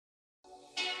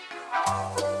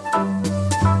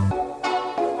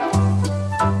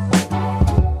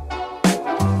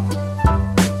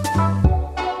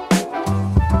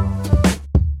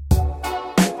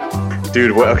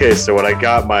Dude, okay, so when I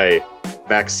got my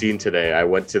vaccine today, I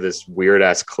went to this weird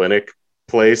ass clinic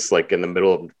place, like in the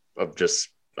middle of just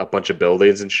a bunch of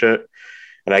buildings and shit.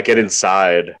 And I get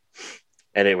inside,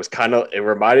 and it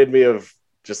reminded me of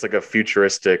just like a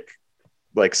futuristic,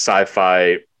 like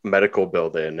sci-fi medical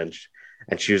building.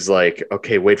 And she was like,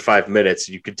 okay, wait 5 minutes.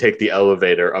 You could take the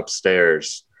elevator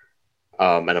upstairs.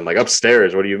 And I'm like,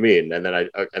 upstairs? What do you mean? And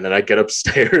then I get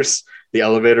upstairs. The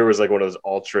elevator was like one of those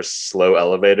ultra slow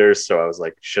elevators. So I was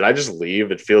like, should I just leave?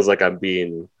 It feels like I'm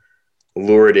being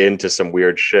lured into some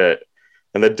weird shit.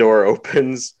 And the door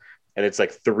opens, and it's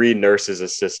like three nurses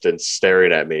assistants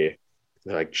staring at me.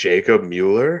 They're like, Jacob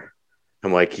Mueller?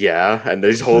 I'm like, yeah. And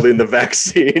he's holding the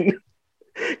vaccine.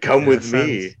 Come with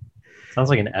me. Sounds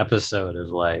like an episode of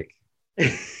like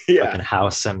Yeah, fucking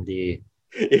House MD.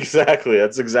 exactly.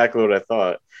 That's exactly what I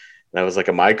thought. And I was like,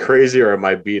 am I crazy, or am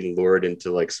I being lured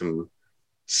into like some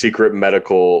secret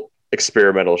medical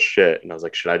experimental shit? And I was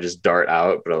like, should I just dart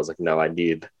out? But I was like, no, I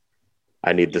need this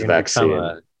You're gonna become vaccine.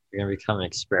 you're gonna become an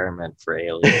experiment for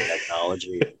alien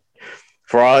technology.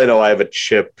 For all I know, I have a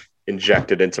chip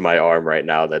injected into my arm right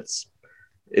now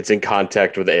it's in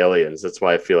contact with aliens. That's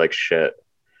why I feel like shit.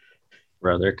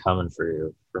 Bro, they're coming for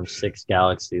you from 6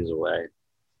 galaxies away.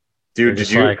 They're Dude, did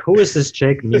just you like, who is this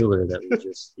Jake Mueller that we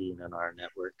just seen on our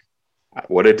network?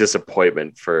 what a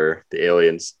disappointment for the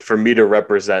aliens, for me to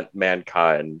represent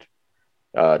mankind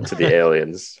to the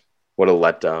aliens. What a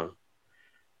letdown.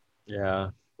 Yeah,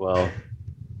 well,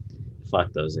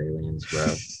 fuck those aliens, bro.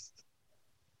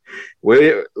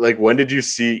 When did you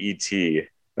see ET?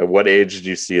 At what age did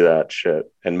you see that shit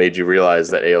and made you realize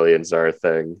that aliens are a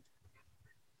thing?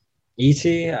 ET,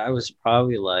 I was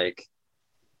probably like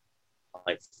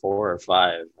 4 or 5.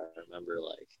 I remember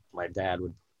like my dad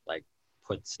would like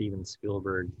put Steven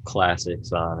Spielberg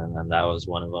classics on, and then that was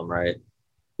one of them, right?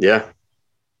 Yeah.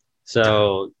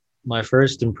 So my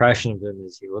first impression of him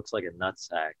is he looks like a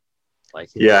nutsack. Like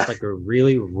he Yeah. looks like a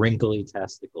really wrinkly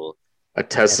testicle. A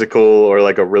testicle, or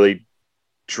like a really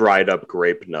dried up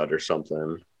grape nut or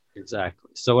something.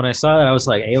 Exactly. So when I saw that, I was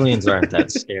like, aliens aren't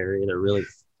that scary. They're really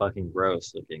fucking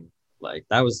gross looking. Like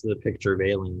that was the picture of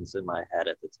aliens in my head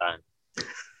at the time.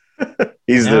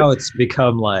 He's Now it's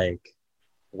become like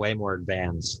way more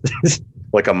advanced.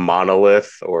 like a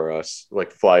monolith or a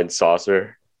like flying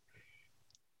saucer.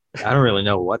 I don't really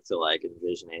know what to like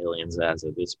envision aliens as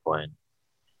at this point.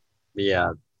 But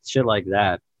yeah, shit like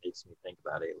that makes me think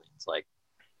about aliens, like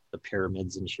the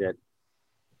pyramids and shit.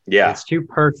 Yeah. It's too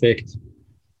perfect.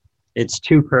 It's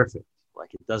too perfect.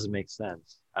 Like it doesn't make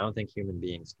sense. I don't think human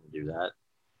beings can do that.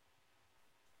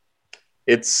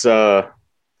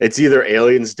 It's either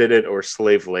aliens did it or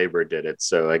slave labor did it.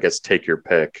 So I guess take your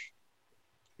pick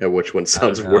and which one I don't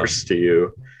sounds know. worse to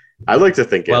you. I like to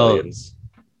think Well, aliens.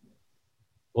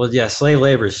 well, yeah, slave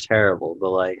labor is terrible, but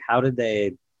like, how did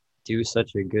they do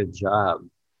such a good job?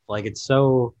 Like, it's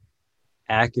so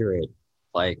accurate,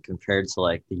 like compared to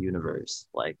like the universe,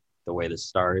 like the way the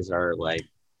stars are like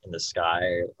in the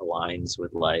sky aligns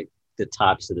with like the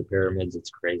tops of the pyramids. It's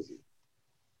crazy.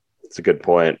 It's a good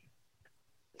point.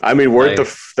 I mean, weren't Like,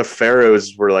 the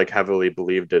pharaohs were like heavily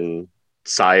believed in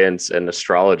science and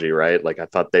astrology, right? Like I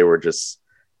thought they were just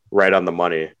right on the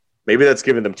money. Maybe that's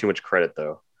giving them too much credit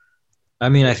though. I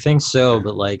mean, I think so,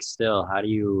 but like, still, how do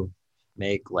you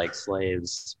make like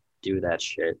slaves do that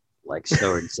shit like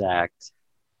so exact?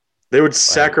 They would Like,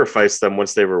 sacrifice them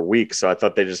once they were weak, so I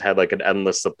thought they just had like an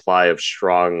endless supply of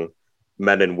strong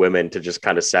men and women to just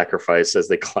kind of sacrifice as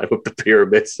they climb up the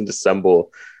pyramids and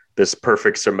assemble this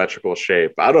perfect symmetrical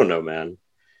shape. I don't know, man.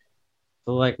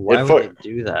 but like, It why would they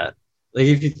do that? Like,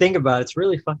 if you think about it, it's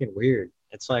really fucking weird.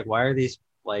 It's like, why are these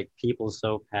like people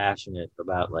so passionate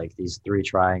about like these three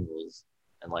triangles,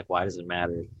 and like, why does it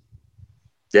matter?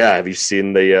 Yeah, have you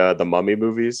seen the Mummy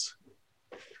movies?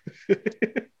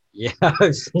 Yeah,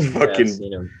 I've Fucking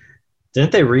seen them.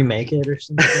 Didn't they remake it or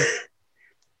some shit?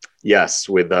 yes,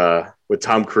 with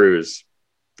Tom Cruise.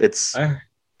 It's I I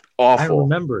awful.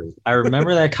 remember. I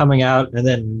remember that coming out, and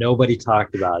then nobody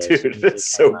talked about it as soon Dude, as it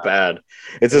it's came so out. bad.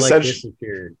 It's It like essentially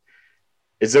disappeared.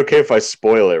 it's okay if I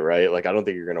spoil it, right? Like I don't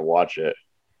think you're gonna watch it.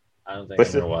 I don't think I'm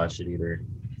But gonna watch it either.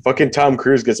 fucking Tom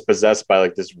Cruise gets possessed by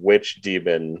like this witch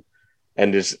demon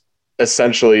and is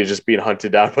essentially just being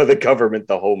hunted down by the government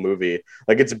the whole movie.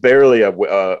 Like it's barely a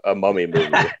mummy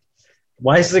movie.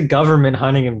 Why is the government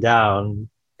hunting him down?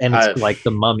 And it's I, like the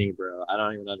mummy, bro. I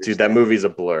don't even dude, that understand. movie's a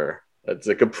blur. It's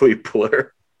a complete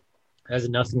blur. It has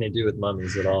nothing to do with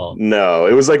mummies at all. No,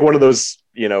 it was like one of those,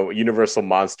 Universal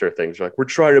monster things. Like we're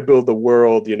trying to build the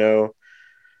world,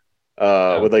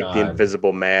 Oh with like the God.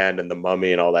 Invisible Man and the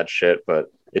Mummy and all that shit, but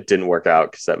it didn't work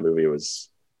out because that movie was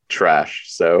trash.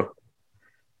 So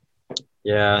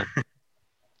Yeah.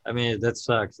 I mean, that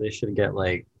sucks. They should get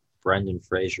like Brendan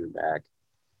Fraser back.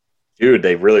 Dude,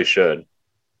 they really should.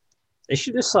 They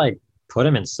should just like put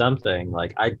him in something.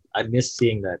 Like I miss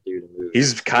seeing that dude in He's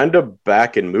movies. kind of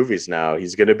back in movies now.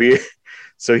 He's gonna be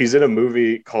so he's in a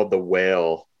movie called The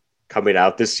Whale coming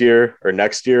out this year or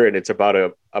next year, and it's about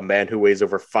a man who weighs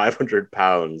over 500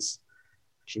 pounds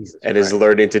Jesus and is Christ.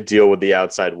 learning to deal with the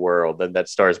outside world. And that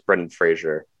stars Brendan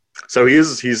Fraser. So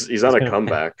he's on He's a gonna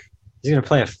comeback. he's gonna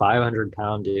play a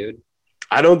 500-pound dude.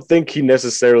 I don't think he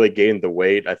necessarily gained the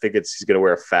weight. I think it's he's gonna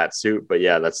wear a fat suit, but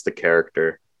yeah, that's the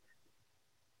character,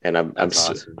 and That's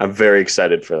awesome. I'm very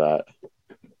excited for that.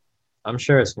 I'm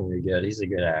sure it's gonna be good. He's a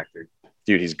good actor.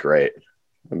 Dude, he's great.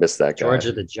 I miss that guy. George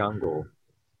of the Jungle.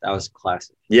 That was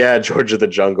classic. Yeah, George of the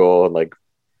Jungle and like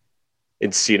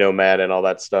Encino Man and all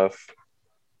that stuff.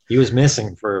 He was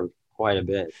missing for quite a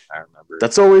bit, I remember.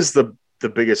 That's always the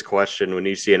biggest question when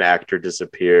you see an actor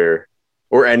disappear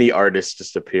or any artist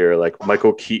disappear. Like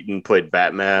Michael Keaton played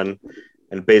Batman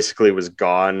and basically was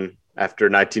gone after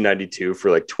 1992 for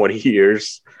like 20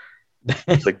 years.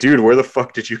 It's like, dude, where the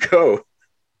fuck did you go?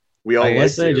 We all I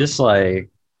guess liked they you. just like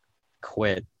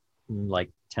quit like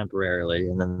temporarily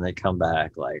and then they come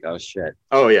back like, oh shit.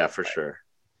 Oh yeah, for sure.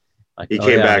 Like, He oh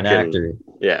came yeah, I'm back an and actor.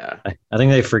 yeah. I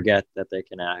think they forget that they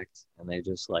can act and they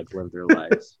just like live their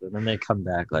lives. And then they come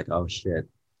back like, oh shit,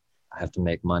 I have to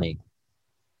make money.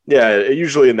 Yeah,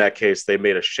 usually in that case, they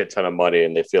made a shit ton of money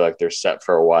and they feel like they're set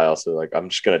for a while. So like, I'm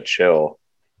just gonna chill.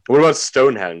 What about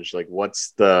Stonehenge? Like,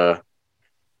 what's the?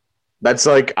 That's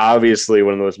like obviously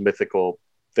one of the most mythical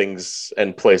things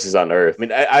and places on Earth. I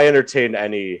mean, I entertain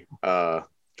any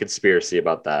conspiracy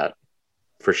about that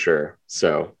for sure.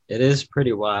 So It is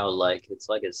pretty wild. Like it's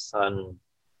like a sun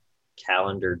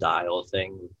calendar dial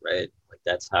thing, right? Like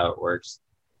that's how it works.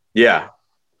 yeah,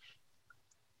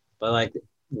 But like,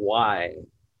 why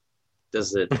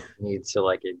does it need to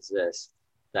like exist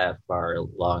that far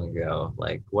long ago?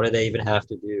 Like, what do they even have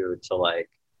to do to like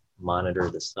monitor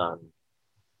the sun?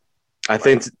 I Like,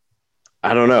 think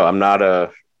I don't know. I'm not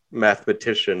a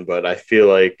mathematician, but I feel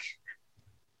like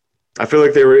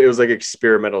they were. It was like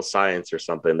experimental science or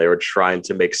something. They were trying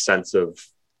to make sense of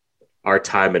our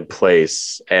time and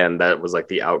place, and that was like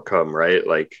the outcome, right?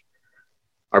 Like,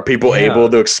 are people able yeah,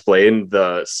 to explain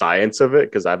the science of it?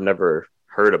 Because I've never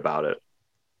heard about it.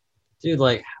 dude,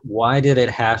 like, why did it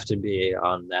have to be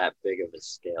on that big of a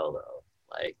scale though?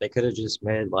 Like, they could have just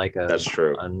made like That's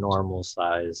true. a normal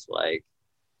size like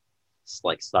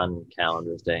sun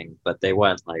calendar thing, but they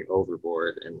went like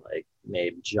overboard and like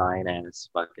made giant ass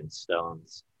fucking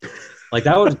stones. Like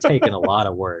that would have taken a lot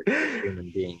of work if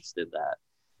human beings did that.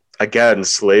 Again,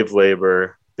 slave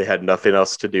labor. They had nothing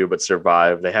else to do but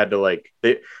survive. They had to like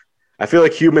they. I feel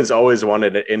like humans always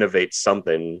wanted to innovate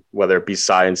something, whether it be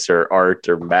science or art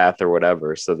or math or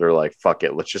whatever. So they're like, "Fuck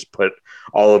it, let's just put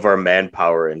all of our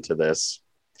manpower into this."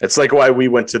 It's like why we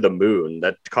went to the moon.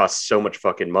 That costs so much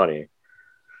fucking money.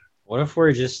 What if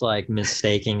we're just like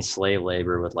mistaking slave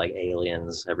labor with like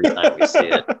aliens every time we see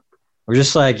it? We're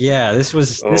just like, yeah, Oh this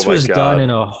my was done in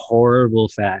god. a horrible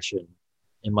fashion.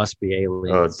 It must be Oh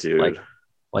aliens. dude.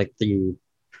 Like the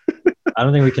I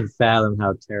don't think we can fathom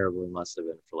how terrible it must have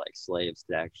been for like slaves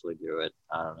to actually do it.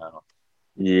 I don't know.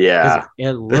 Because Yeah.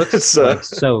 it looks It's like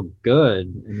so good,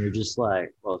 and you're just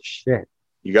like, well, shit.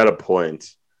 you got a point.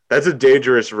 That's a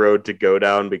dangerous road to go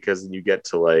down because you get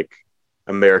to like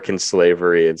American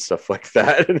slavery and stuff like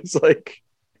that. And it's like,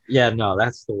 Yeah, no,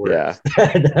 that's the yeah.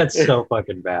 worst. That's so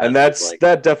fucking bad. And It's that's like,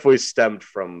 that definitely stemmed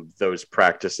from those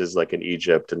practices like in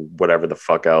Egypt and whatever the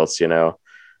fuck else, you know.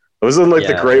 It wasn't like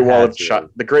yeah, it had to.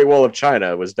 The Great Wall of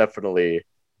China was definitely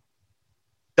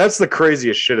that's the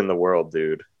craziest shit in the world,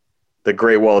 dude. The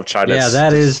Great Wall of China Yeah,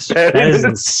 that is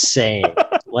insane.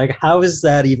 Like, how is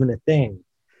that even a thing?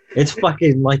 It's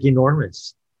fucking like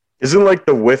enormous. isn't like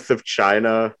the width of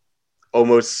China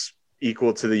almost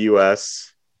equal to the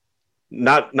US?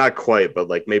 Not quite, but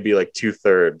like maybe like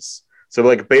two-thirds. So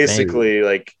like Maybe. basically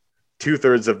like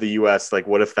two-thirds of the US, like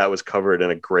what if that was covered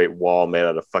in a great wall made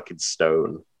out of fucking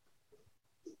stone?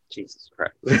 Jesus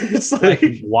Christ. It's Like,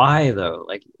 like why though?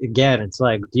 Like, again, it's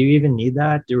like, do you even need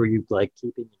that? Do you like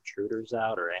keeping intruders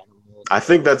out or animals? I Or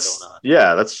think what's going that's on?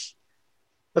 yeah,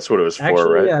 that's what it was for,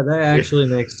 Actually, right? yeah, that Yeah. actually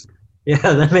makes, yeah,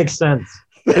 that makes sense.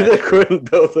 They Actually, couldn't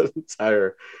build an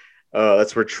entire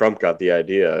that's where Trump got the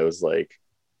idea. It was like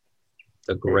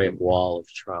the Great Wall of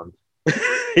Trump.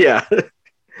 yeah,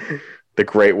 the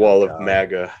Great Oh Wall of God,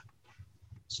 MAGA.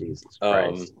 Jesus Um,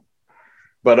 Christ.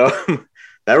 but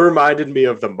that reminded me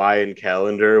of the Mayan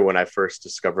calendar when I first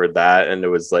discovered that, and it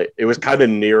was like it was kind of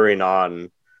nearing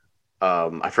on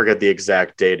I forget the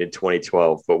exact date in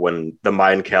 2012, but when the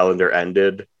Mayan calendar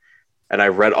ended, and I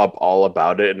read up all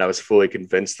about it, and I was fully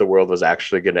convinced the world was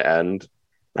actually going to end.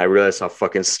 I realized how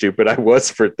fucking stupid I was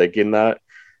for thinking that.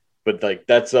 But like,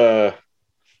 that's I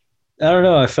don't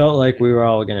know. I felt like we were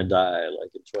all gonna die, like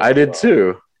in I did 2012,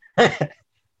 too.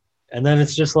 and then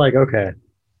it's just like, okay,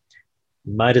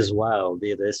 might as well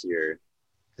be this year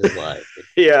because like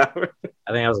Yeah,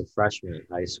 I think I was a freshman in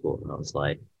high school, and I was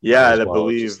like, might yeah, as I well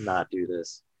believe. just not do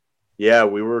this. Yeah,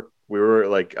 we were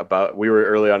like we were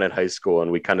early on in high school,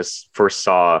 and we kind of first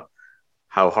saw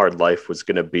how hard life was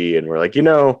going to be, and we're like,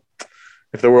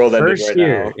 if the world ended First right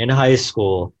year now. in high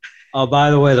school. Oh, by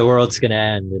the way, the world's gonna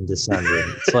end in December.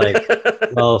 It's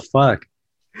like, well, fuck.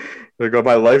 Like, oh,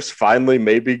 my life's finally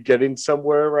maybe getting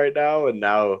somewhere right now, and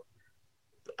now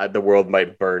the world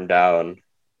might burn down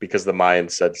because the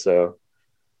Mayans said so.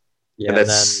 And Yeah, and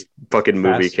that's then fucking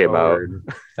movie fast came out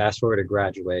forward, fast forward to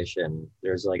graduation.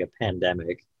 There's like a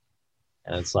pandemic,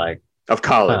 and it's like, of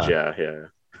college. huh. Yeah, yeah.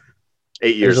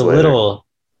 eight There's years a later. little.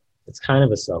 It's kind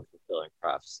of a self-fulfilling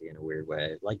prophecy in a weird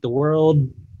way. Like the world,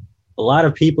 a lot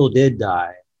of people did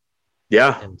die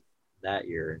Yeah, in that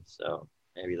year, so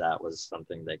maybe that was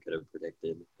something they could have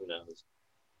predicted. Who knows?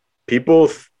 people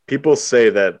people say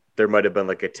that there might have been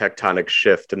like a tectonic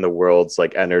shift in the world's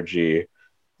like energy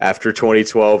after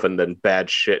 2012, and then bad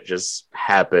shit just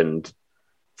happened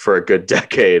for a good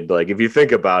decade. Like if you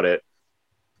think about it,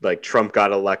 like Trump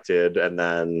got elected, and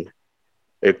then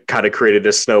it kind of created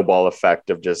a snowball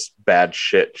effect of just bad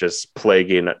shit just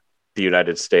plaguing the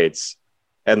United States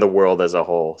and the world as a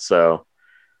whole. So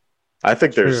I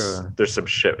think there's True. there's some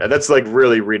shit, and that's like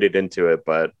really reading into it,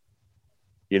 but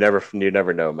you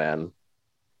never know, man.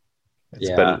 It's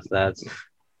Yeah, been.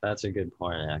 that's a good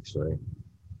point, actually.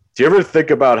 Do you ever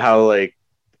think about how like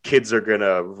kids are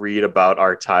gonna read about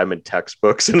our time in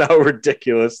textbooks and how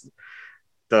ridiculous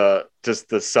the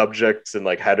subjects and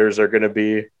like headers are gonna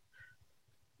be?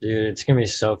 Dude, it's gonna be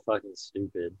so fucking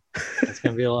stupid. It's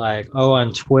gonna be like, oh,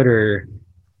 on Twitter,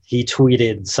 he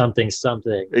tweeted something,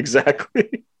 something.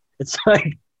 Exactly. It's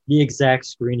like the exact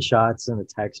screenshots in the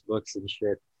textbooks and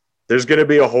shit. There's gonna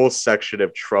be a whole section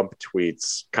of Trump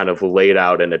tweets kind of laid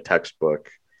out in a textbook,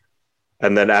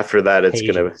 and then after that, it's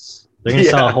gonna. Pages. They're gonna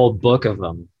sell a Yeah, whole book of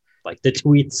them, like the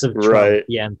tweets of Trump, right.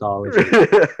 the anthology.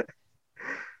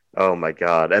 Oh my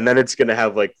god! And then it's gonna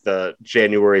have like the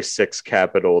January 6th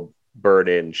Capitol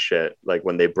burn-in shit, like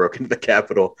when they broke into the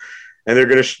Capitol, and they're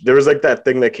gonna. There was like that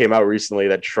thing that came out recently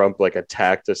that Trump like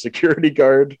attacked a security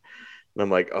guard, and I'm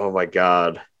like, oh my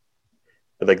god!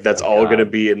 Like that's Oh all gonna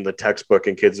God, be in the textbook,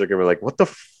 and kids are gonna be like, what the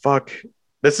fuck?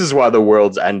 This is why the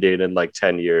world's ending in like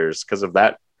 10 years because of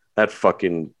that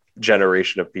fucking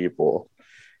generation of people.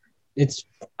 it's.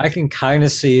 I can kind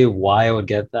of see why it would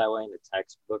get that way in the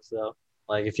textbooks, though.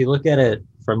 Like if you look at it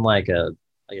from like a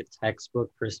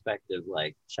textbook perspective,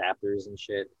 like chapters and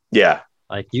shit. Yeah,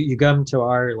 Like you come to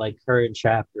our like current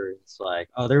chapter, it's like,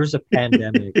 oh, there was a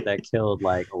pandemic that killed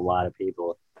like a lot of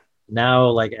people. Now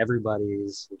like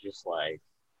everybody's just like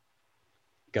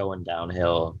going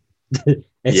downhill.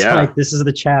 It's yeah. like this is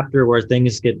the chapter where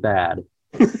things get bad.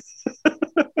 It's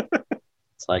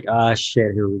like, ah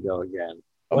shit, here we go again.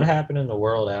 What happened in the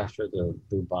world after the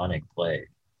bubonic plague?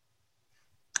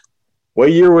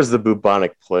 What year was the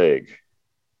bubonic plague?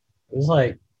 It was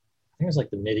like I think it was like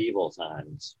the medieval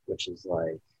times, which is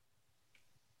like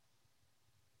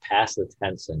past the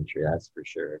 10th century, that's for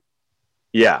sure.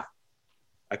 Yeah,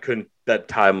 I couldn't. That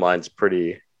timeline's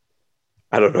pretty.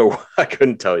 I don't know. I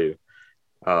couldn't tell you.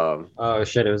 Um. Oh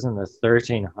shit, it was in the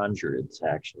 1300s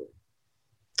actually.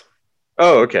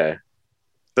 Oh, okay.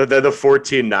 The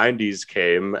 1490s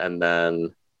came, and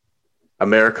then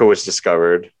America was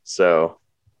discovered. So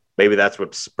maybe that's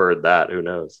what spurred that. Who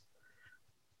knows?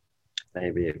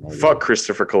 Maybe. Fuck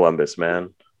Christopher Columbus,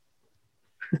 man.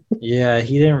 Yeah,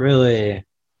 he didn't really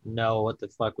know what the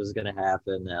fuck was gonna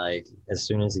happen. Like as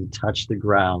soon as he touched the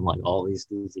ground, like all these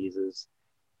diseases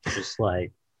just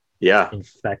like Yeah,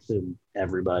 infected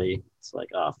everybody. It's like,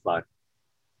 oh fuck.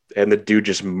 and the dude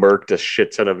just murked a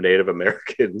shit ton of Native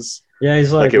Americans Yeah,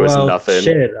 he's like like, it was well, nothing.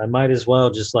 shit, I might as well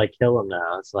just like kill him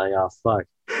now. It's like, oh fuck.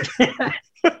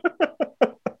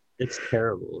 It's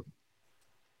terrible.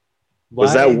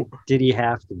 Was that Why did he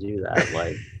have to do that?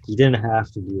 Like, he didn't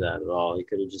have to do that at all. He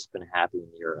could have just been happy in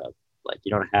Europe. Like,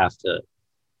 you don't have to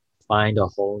find a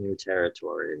whole new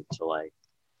territory to like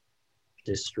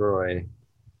destroy.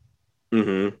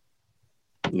 mm-hmm.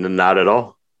 Not at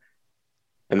all?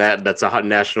 And that's a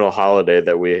national holiday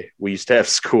that we used to have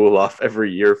school off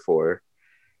every year for.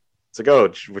 It's like,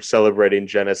 oh, we're celebrating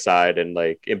genocide and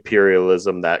like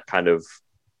imperialism that kind of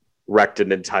wrecked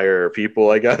an entire people,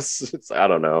 I guess. I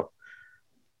don't know.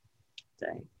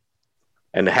 Dang.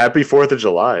 And happy 4th of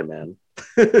July, man.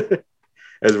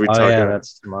 As we Oh talk yeah, about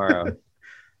that's tomorrow.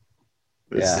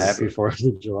 this Yeah, is happy 4th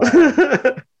of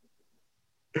July.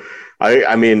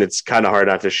 I mean it's kind of hard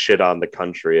not to shit on the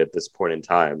country at this point in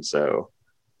time, so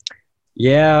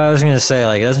Yeah, I was gonna say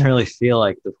like it doesn't really feel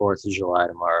like the 4th of July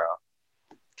tomorrow.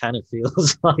 Kind of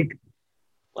feels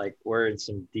like we're in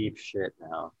some deep shit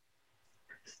now.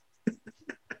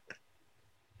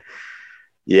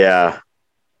 yeah,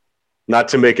 not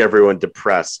to make everyone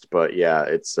depressed, but yeah,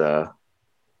 it's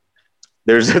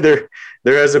there's there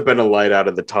hasn't been a light out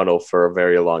of the tunnel for a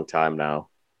very long time now.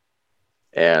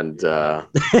 And Yeah.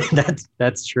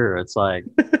 That's true. It's like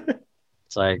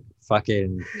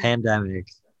fucking pandemic,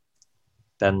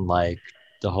 then like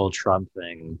the whole Trump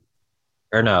thing.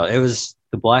 Or no, it was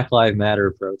the Black Lives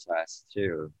Matter protests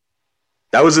too.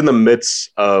 that was in the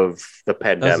midst of the That was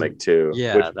pandemic too, which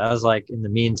yeah, that was like in the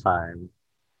meantime,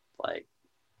 like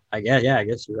I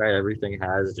guess you're right. Everything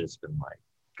has just been like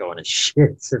going to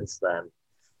shit since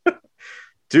then.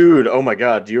 dude, oh my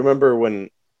god, do you remember when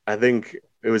I think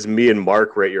it was me and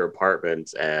Mark were at your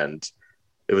apartment and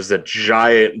it was a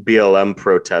giant BLM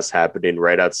protest happening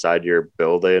right outside your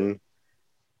building?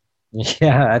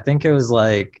 Yeah, I think it was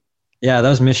like yeah, that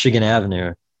was Michigan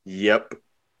Avenue. Yep.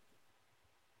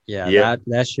 Yeah, Yep.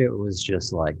 that shit was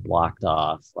just like blocked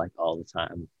off like all the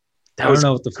time. I That don't was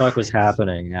know what the fuck was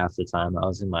happening half the time. I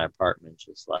was in my apartment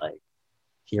just like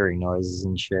hearing noises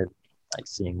and shit, like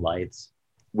seeing lights.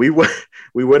 we went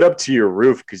we went up to your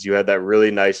roof because you had that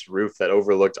really nice roof that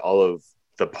overlooked all of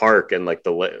the park and like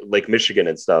the Lake Michigan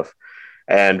and stuff.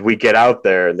 And we get out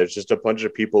there and there's just a bunch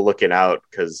of people looking out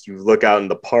because you look out in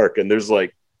the park and there's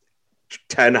like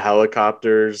 10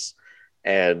 helicopters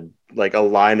and like a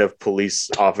line of police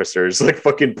officers like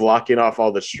fucking blocking off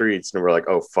all the streets. And we're like,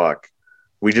 oh, fuck.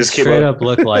 We It just came straight up. up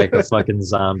looked like a fucking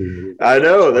zombie movie. I Like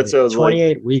know. That's what I was like.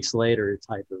 28 weeks later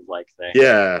type of like thing.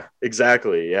 Yeah,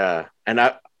 exactly. Yeah. And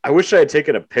I wish I had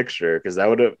taken a picture because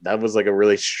that was like a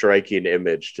really striking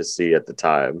image to see at the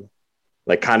time.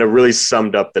 Like kind of really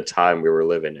summed up the time we were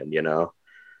living in, you know?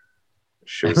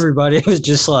 She was Everybody was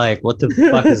just like, what the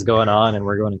fuck is going on? And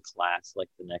we're going to class like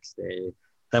the next day.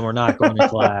 Then we're not going to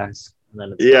class. And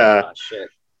then it's like, yeah, oh shit.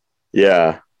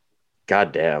 yeah.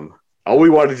 God damn. All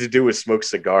we wanted to do was smoke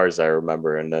cigars, I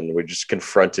remember, and then we just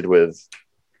confronted with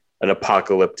an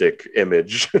apocalyptic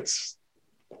image.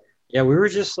 Yeah, we were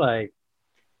just like,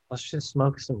 let's just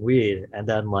smoke some weed. And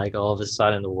then like all of a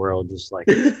sudden the world just like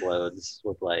explodes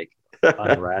with like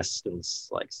unrest and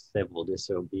like civil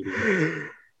disobedience.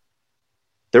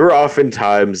 There were often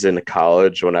times in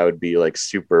college when I would be like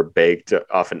super baked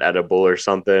off an edible or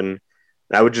something. And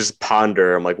I would just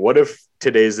ponder, I'm like, what if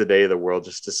today's the day the world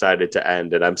just decided to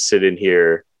end and I'm sitting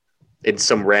here in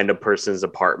some random person's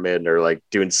apartment or like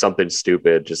doing something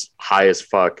stupid, just high as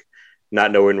fuck,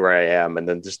 not knowing where I am, and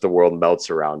then just the world melts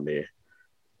around me.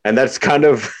 And that's kind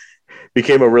of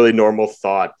became a really normal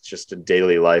thought just in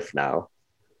daily life now,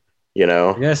 you I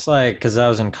know? guess like because I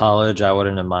was in college, I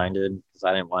wouldn't have minded because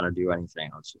I didn't want to do anything.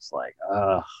 I was just like,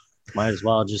 might as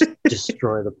well just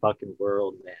destroy the fucking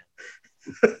world, man.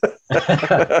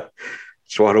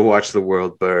 Just want to watch the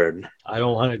world burn. I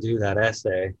don't want to do that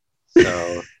essay.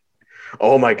 So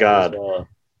Oh my might as God. well.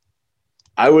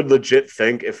 I would legit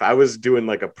think if I was doing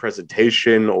like a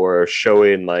presentation or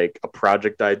showing like a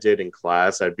project I did in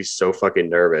class, I'd be so fucking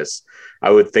nervous.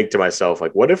 I would think to myself,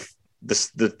 like, what if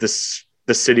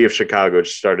the city of Chicago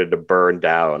just started to burn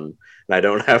down and I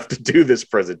don't have to do this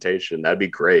presentation? That'd be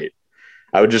great.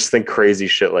 I would just think crazy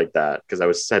shit like that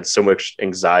because had so much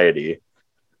anxiety.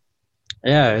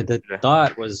 Yeah, the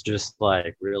thought was just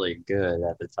like really good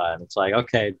at the time. It's like,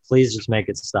 okay, please just make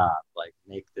it stop. Like,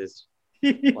 make this,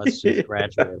 let's just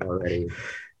graduate already.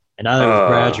 And now that we've uh,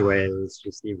 graduated, it's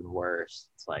just even worse.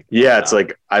 It's like, oh yeah, it's God.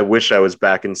 like I wish I was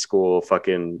back in school,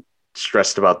 fucking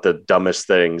stressed about the dumbest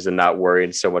things and not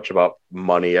worrying so much about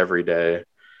money every day.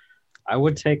 I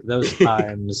would take those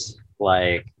times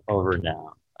like over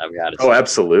now. I've got to Oh, say,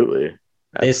 absolutely.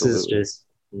 this is Absolutely. just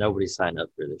nobody signed up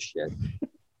for this shit.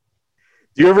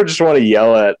 Do you ever just want to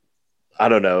yell at, I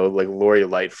don't know, like Lori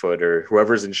Lightfoot or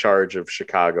whoever's in charge of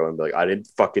Chicago and be like, I didn't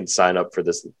fucking sign up for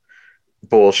this I don't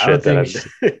bullshit that think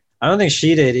I'm. I don't think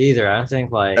she did either. I don't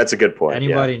think like That's a good point. Yeah,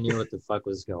 anybody knew what the fuck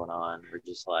was going on. We're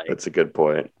just like, that's a good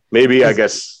point. Maybe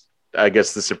because I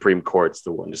guess the Supreme Court's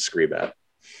the one to scream at.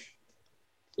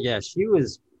 yeah, she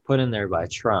was put in there by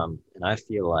Trump, and I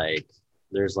feel like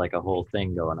there's like a whole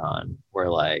thing going on where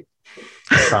like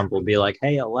Trump will be like,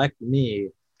 "Hey, elect me,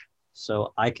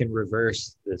 so I can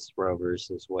reverse this Roe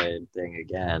versus Wade thing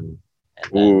again,"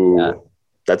 and then yeah, Ooh.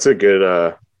 That's a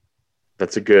good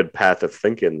path of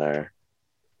thinking there.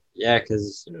 Yeah,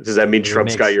 because Does that mean it would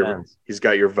Trump's make got sense. he's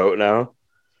got your vote now?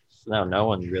 No, no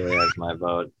one really has my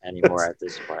vote anymore at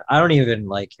this point. I don't even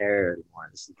like care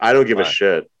anymore. I don't give a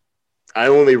shit. I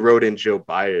only wrote in Joe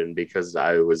Biden because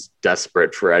I was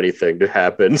desperate for anything to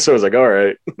happen. So I was like, all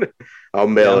right, I'll Yeah, I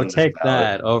mail in would this take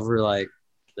ballot. that over like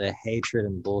the hatred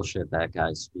and bullshit that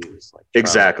guy spews, like Trump,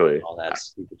 Exactly. all that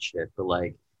stupid shit. But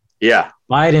like Yeah.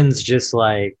 Biden's just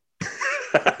like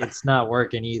it's not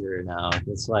working either now.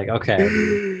 It's like, okay,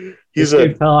 dude, this He's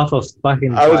dude a. fell off a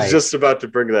fucking I was bike just about to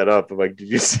bring that up. I'm like, did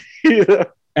you see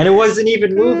that? and it wasn't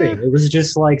even moving. It was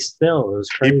just like still. It was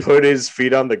He crazy. put his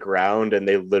feet on the ground and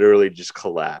they literally just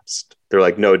collapsed. They're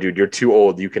like, no, dude, you're too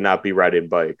old. You cannot be riding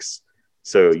bikes.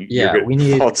 So you're Yeah, going we to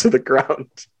need. fall to the ground.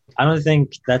 I don't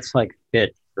think that's like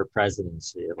fit for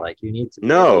presidency. Like you need to be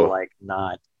able to No, like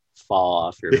not fall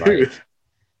off your bike. dude.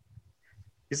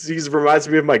 He's reminds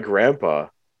me of my grandpa.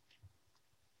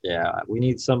 Yeah, we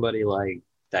need somebody like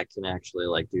that can actually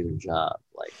like do their job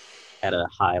like at a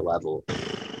high level,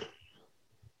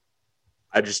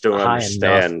 I just a don't high enough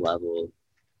understand. level.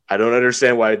 I don't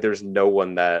understand why there's no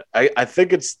one that I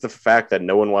think it's the fact that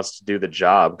no one wants to do the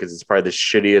job because it's probably the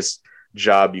shittiest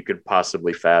job you could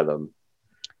possibly fathom.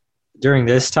 During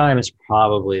this time, it's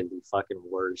probably the fucking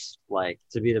worst. Like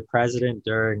to be the president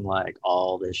during like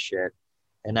all this shit,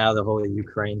 and now the whole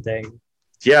Ukraine thing.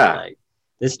 Yeah. Like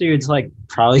this dude's like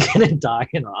probably gonna die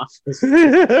in office.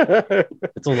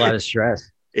 It's a lot of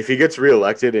stress. If he gets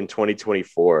reelected in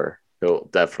 2024, he'll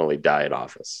definitely die in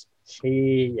office.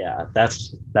 Yeah,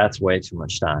 that's way too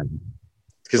much time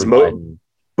Because for Biden.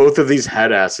 both of these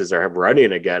head asses are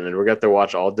running again, and we're going to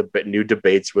watch all new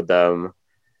debates with them.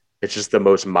 It's just the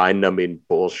most mind-numbing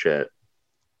bullshit.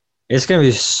 It's gonna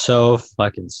be so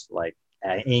fucking like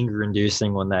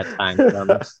anger-inducing when that time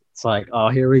comes. It's like, oh,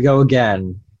 here we go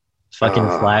again. Fucking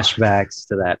flashbacks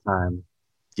to that time.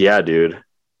 Yeah, dude.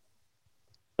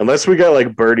 Unless we got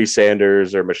like Bernie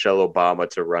Sanders or Michelle Obama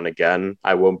to run again,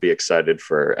 I won't be excited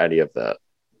for any of that.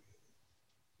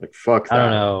 Like, fuck that. I don't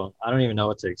know. I don't even know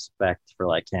what to expect for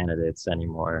like candidates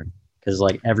anymore because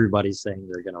like everybody's saying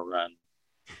they're gonna run,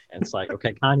 and it's like,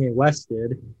 okay, Kanye West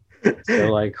did,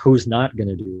 so like, who's not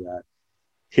gonna do that?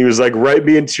 He was like, write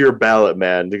me into your ballot,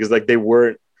 man, because like they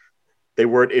weren't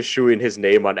issuing his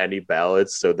name on any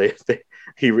ballots, so they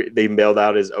mailed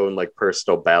out his own like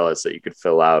personal ballots that you could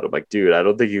fill out. I'm like, dude, I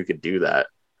don't think you could do that.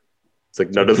 It's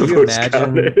like none of the votes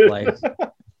counted. Like,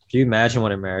 do you imagine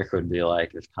what America would be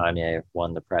like if Kanye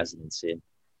won the presidency?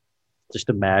 Just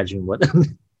imagine what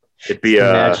it'd be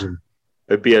a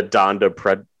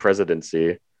Donda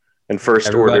presidency, and first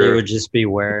everybody order would just be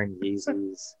wearing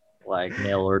Yeezys, like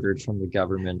mail ordered from the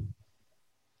government.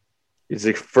 It's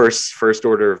like first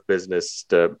order of business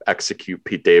to execute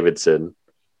Pete Davidson.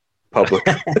 Public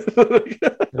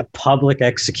Public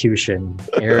execution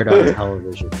aired on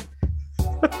television.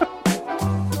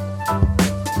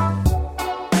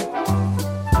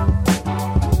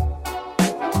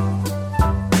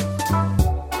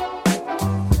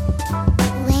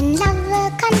 When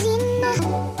love comes in, ooh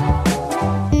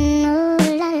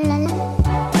la la la.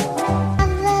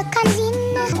 Love comes in,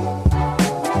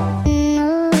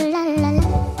 ooh la la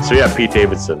la. So yeah, Pete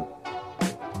Davidson.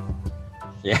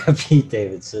 Yeah, Pete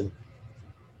Davidson.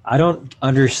 I don't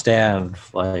understand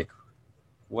like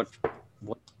what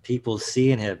people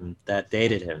see in him that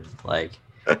dated him. Like,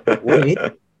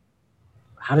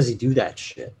 how does he do that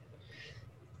shit?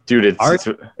 Dude, it's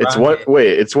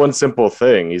one simple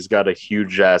thing. He's got a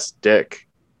huge ass dick.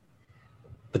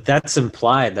 But that's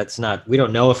implied. That's not. We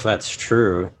don't know if that's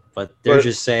true. But they're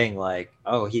just saying like,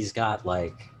 oh, he's got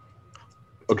like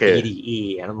the okay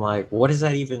BDE, and I'm like, what is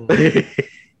that even?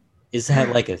 Is that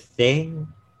like a thing?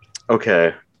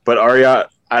 Okay, but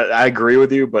I agree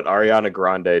with you. But Ariana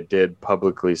Grande did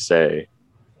publicly say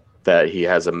that he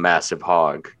has a massive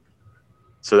hog.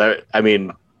 So that, I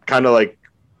mean, kind of like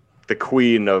the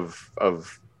queen of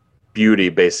beauty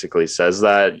basically says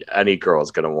that any girl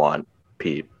is gonna want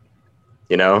Pete,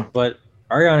 you know. But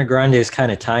Ariana Grande is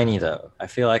kind of tiny though. I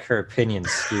feel like her opinion's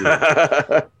skewed.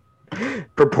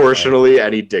 Proportionally,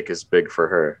 any dick is big for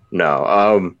her. No,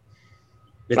 I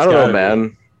don't know,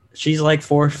 man. She's like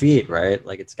 4 feet, right?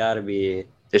 Like it's got to be.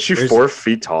 Is she 4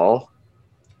 feet tall?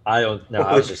 I don't know.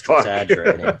 I was just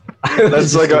exaggerating.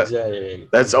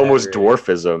 That's almost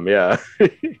dwarfism. Yeah.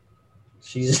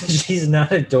 She's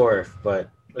not a dwarf, but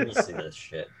let me see this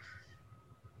shit.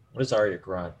 What is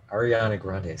Ariana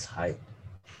Grande's height?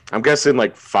 I'm guessing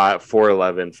like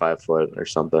 4'11", 5 foot or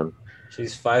something.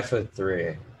 She's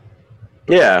 5'3".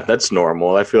 Yeah, that's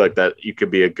normal. I feel like that you could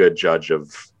be a good judge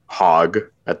of hog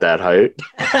at that height.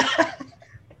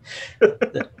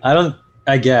 I don't.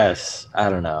 I guess I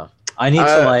don't know.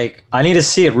 Uh, I need to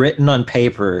see it written on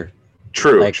paper,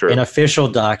 true, like an true. official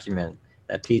document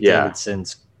that Pete Yeah.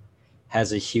 Davidson's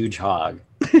has a huge hog.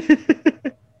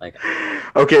 Like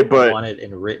Okay, I but want it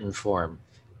in written form.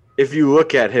 if you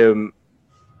look at him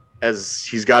as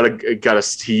he's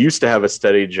he used to have a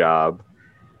steady job.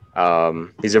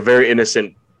 He's a very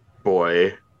innocent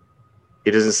boy.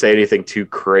 He doesn't say anything too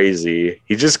crazy.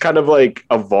 He's just kind of like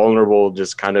a vulnerable,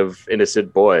 just kind of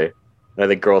innocent boy. And I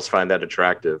think girls find that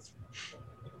attractive.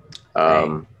 Hey,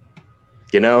 Um,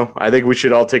 I think we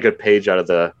should all take a page out of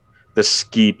the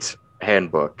Skeet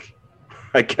handbook.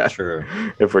 I guess true.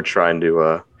 if we're trying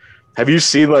to. Have you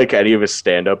seen like any of his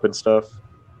stand up and stuff?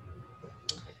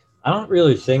 I don't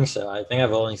really think so. I think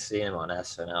I've only seen him on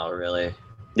SNL. Really.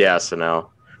 Yeah, so now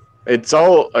it's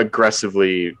all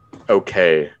aggressively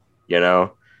okay,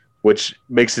 which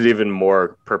makes it even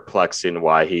more perplexing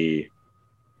why he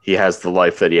has the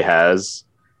life that he has,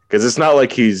 because it's not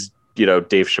like he's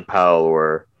Dave Chappelle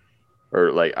or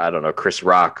like I don't know Chris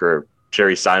Rock or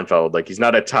Jerry Seinfeld. Like he's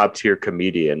not a top tier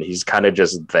comedian. He's kind of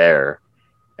just there,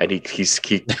 and he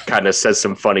kind of says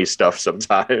some funny stuff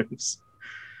sometimes.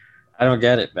 I don't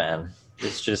get it, man.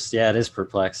 It's just yeah, it is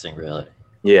perplexing, really.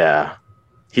 Yeah,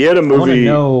 he had a I want to movie.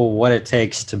 know what it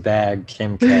takes to bag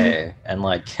Kim K and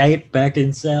like Kate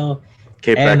Beckinsale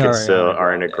Kate and Beckinsale, Ariana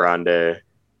Ariana Grande. Grande.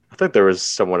 I thought there was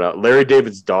someone else. Larry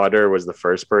David's daughter was the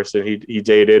first person he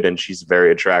dated, and she's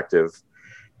very attractive.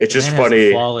 It's The just man has a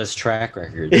funny. flawless track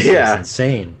record. It's Yeah.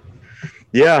 insane.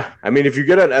 Yeah. I mean, if you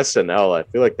get on SNL, I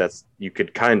feel like you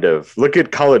could kind of look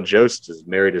at Colin Jost is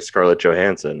married to Scarlett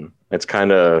Johansson.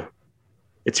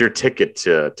 It's your ticket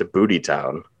to Booty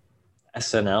Town.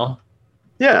 SNL?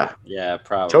 Yeah, Yeah,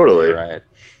 probably. totally. You're right.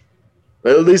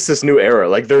 At least this new era.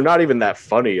 Like, they're not even that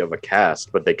funny of a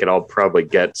cast, but they could all probably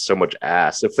get so much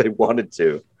ass if they wanted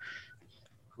to.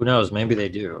 Who knows? Maybe they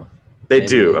do. They Maybe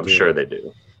do. they I'm do. sure they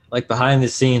do. Like behind the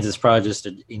scenes, it's probably just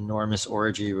an enormous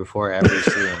orgy before every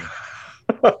scene.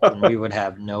 And we would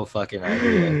have no fucking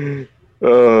idea.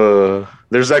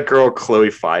 There's that girl, Chloe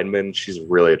Feynman. She's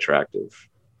really attractive.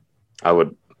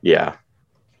 Yeah.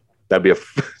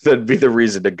 That'd be the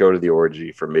reason to go to the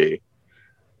orgy for me.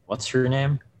 What's her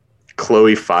name?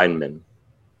 Chloe Feynman.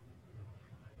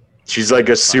 She's like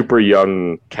a super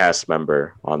young cast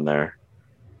member on there.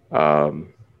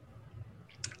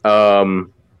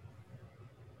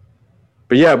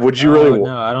 But yeah, would you really?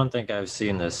 No, I don't think I've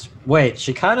seen this. Wait,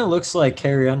 she kind of looks like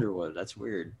Carrie Underwood. That's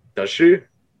weird. Does she?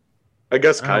 I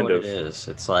guess I don't know kind what of. it is.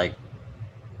 It's like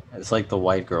the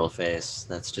white girl face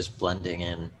that's just blending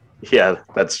in. Yeah,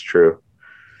 that's true.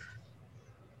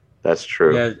 That's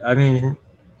true. Yeah, I mean,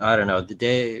 I don't know.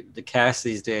 The cast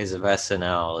these days of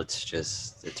SNL,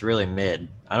 it's really mid.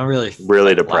 I don't really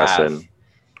Really like, depressing. laugh.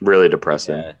 Really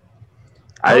depressing. Yeah.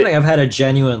 I don't think I've had a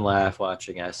genuine laugh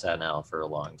watching SNL for a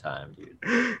long time,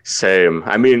 dude. Same.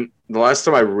 I mean, the last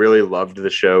time I really loved the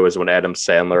show was when Adam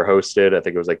Sandler hosted. I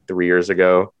think it was like 3 years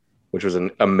ago, which was an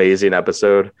amazing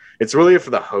episode. It's really if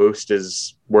the host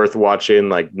is worth watching,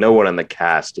 like no one on the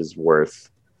cast is worth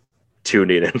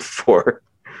tuning in for.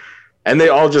 And they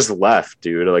all just left,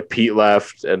 dude. Like Pete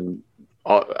left, and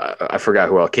I forgot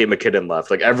who else. Kate McKinnon left.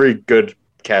 Like every good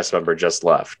cast member just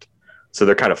left, so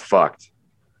they're kind of fucked.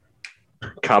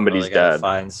 Comedy's dead.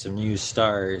 Find some new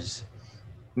stars.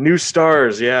 New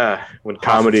stars, yeah. When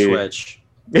comedy, Switch.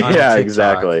 yeah,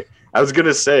 exactly. I was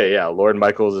gonna say, yeah. Lorne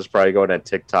Michaels is probably going on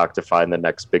TikTok to find the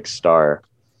next big star. I'm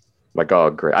like,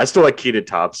 oh, great. I still like Keaton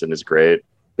Thompson is great.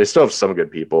 They still have some good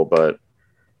people, but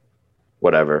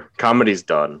whatever. Comedy's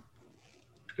done.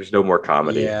 There's no more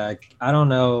comedy. Yeah, I don't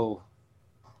know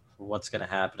what's gonna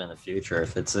happen in the future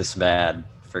if it's this bad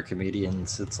for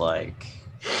comedians.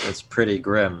 It's pretty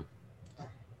grim.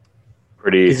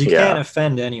 Because you can't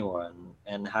offend anyone,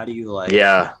 and how do you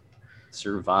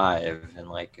survive in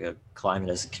like a climate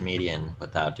as a comedian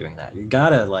without doing that? You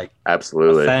gotta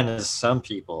absolutely offend some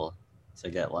people to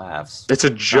get laughs. It's a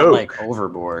joke. Not, like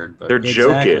overboard, but they're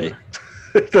joking.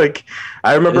 Like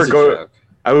I remember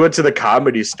I went to the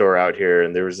Comedy Store out here,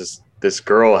 and there was this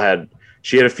girl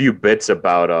she had a few bits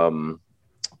about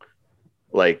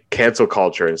like cancel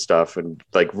culture and stuff, and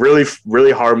like really,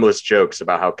 really harmless jokes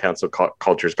about how cancel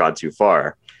culture's gone too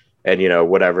far. And,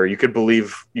 whatever, you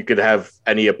could have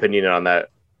any opinion on that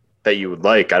you would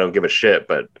like. I don't give a shit.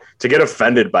 But to get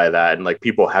offended by that and like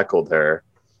people heckled her,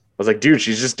 I was like, dude,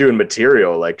 she's just doing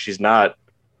material. Like she's not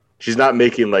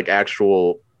making like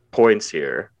actual points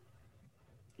here,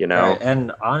 Right.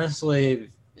 And honestly,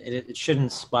 it should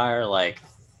inspire like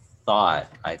thought,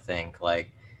 I think.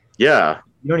 Like, yeah.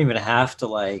 You don't even have to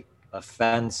like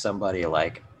offend somebody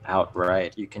like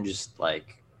outright. You can just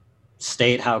like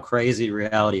state how crazy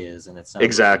reality is, and it's not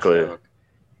Exactly.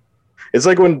 It's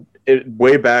like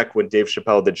way back when Dave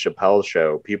Chappelle did Chappelle's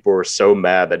Show, people were so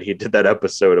mad that he did that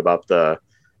episode about the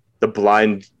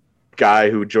blind guy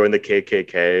who joined the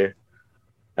KKK.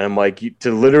 And I'm like,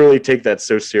 to literally take that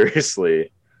so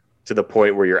seriously to the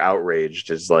point where you're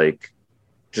outraged is like,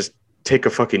 just take a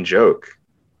fucking joke.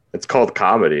 It's called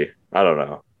comedy. I don't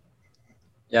know.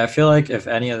 Yeah, I feel like if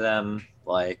any of them,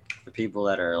 like the people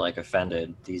that are like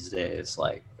offended these days,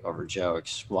 like over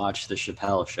jokes, watch the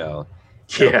Chappelle Show,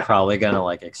 they're probably gonna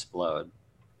like explode.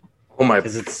 Oh my,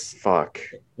 because it's fuck.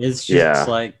 It's just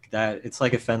like that. It's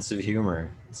like offensive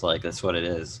humor. It's like that's what it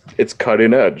is. It's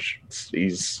cutting edge.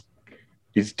 He's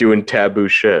doing taboo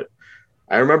shit.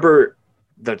 I remember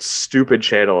that stupid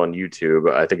channel on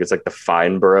YouTube. I think it's like the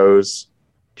Fine Bros.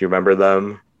 Do you remember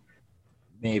them?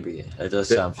 Maybe. It does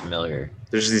sound familiar.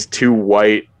 There's these two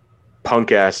white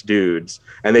punk ass dudes,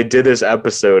 and they did this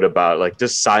episode about like,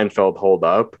 does Seinfeld hold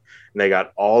up? And they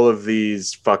got all of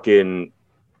these fucking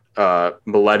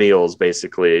millennials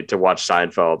basically to watch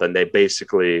Seinfeld, and they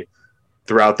basically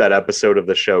throughout that episode of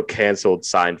the show canceled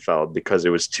Seinfeld because it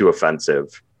was too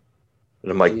offensive.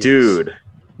 And I'm like, dude,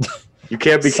 you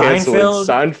can't be canceling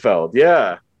Seinfeld.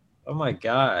 Yeah. Oh my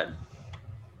god.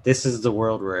 This is the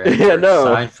world we're in. Yeah, no.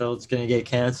 Seinfeld's gonna get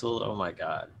canceled. Oh my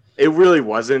god. It really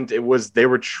wasn't. It was, they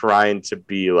were trying to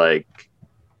be like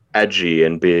edgy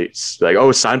and be like, oh,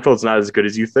 Seinfeld's not as good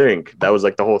as you think. That was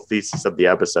like the whole thesis of the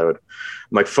episode.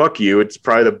 I'm like, fuck you. It's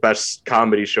probably the best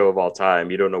comedy show of all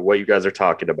time. You don't know what you guys are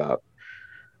talking about.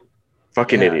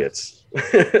 Fucking idiots.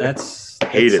 That's I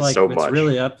hate it like, so much. It's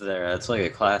really up there. It's like a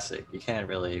classic. You can't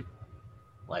really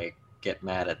like get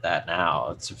mad at that now.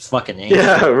 It's fucking ancient.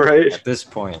 Yeah, right. At this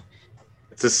point.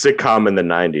 It's a sitcom in the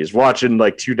 90s. Watching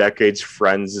like 2 decades,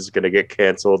 Friends is going to get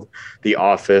canceled. The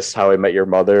Office, How I Met Your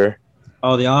Mother.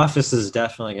 Oh, The Office is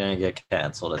definitely going to get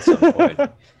canceled at some point.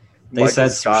 They said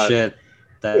some shit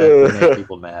that made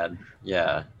people mad.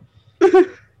 Yeah.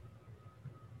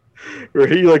 Where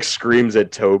he like screams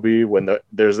at Toby when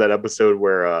there's that episode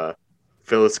where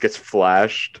Phyllis gets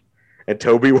flashed and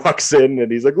Toby walks in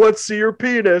and he's like, let's see your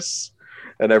penis.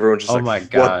 And everyone's just my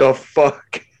God. What the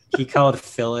fuck? He called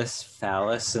Phyllis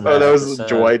phallus. That was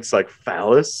Dwight's like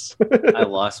phallus. I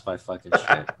lost my fucking shit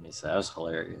when he said that. Was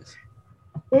hilarious.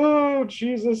 Oh,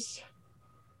 Jesus.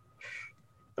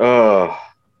 Oh.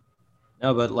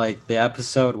 No, but like the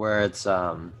episode where it's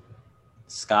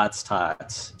Scott's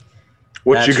Tots.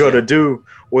 What you gonna do?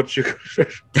 What you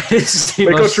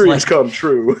make our dreams come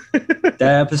true.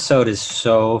 That episode is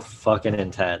so fucking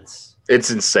intense.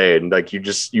 It's insane. Like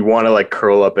you want to like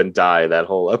curl up and die that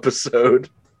whole episode.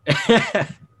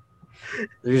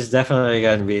 There's definitely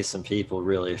going to be some people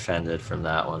really offended from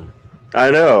that one. I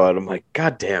know, and I'm like,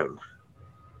 God damn.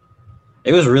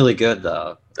 It was really good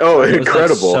though. Oh, it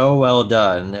incredible! Was, like, so well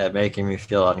done at making me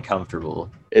feel uncomfortable,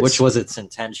 which was its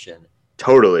intention.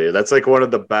 Totally, that's like one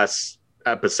of the best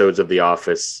episodes of The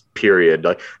Office. Period.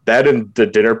 Like that and the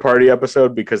dinner party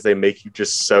episode, because they make you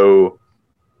just so.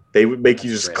 They make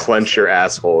you just clench your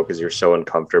asshole because you're so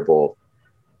uncomfortable.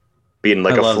 Being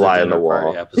like a fly on the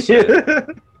wall.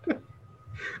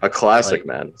 A classic, like,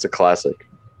 man. It's a classic.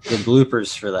 The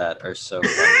bloopers for that are so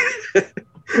funny.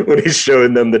 When he's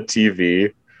showing them the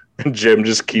TV and Jim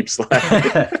just keeps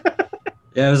laughing.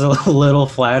 Yeah, it was a little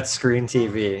flat screen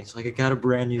TV. He's like, I got a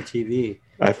brand new TV.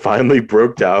 I finally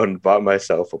broke down and bought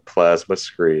myself a plasma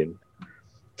screen.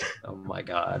 Oh my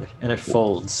God. And it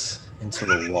folds into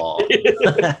the wall.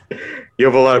 You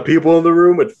have a lot of people in the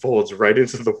room, it folds right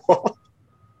into the wall.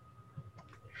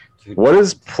 Dude, what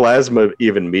does plasma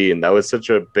even mean? That was such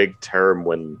a big term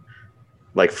when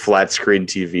like flat screen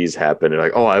TVs happen.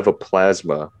 Like, oh, I have a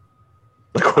plasma.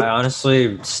 I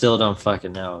honestly still don't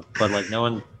fucking know. But like no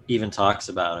one even talks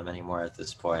about them anymore at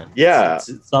this point. Yeah.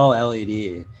 It's all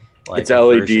LED. Like it's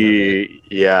LED,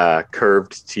 yeah,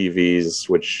 curved TVs,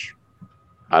 which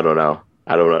I don't know.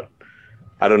 I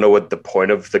don't know what the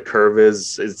point of the curve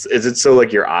is. Is it so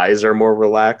like your eyes are more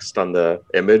relaxed on the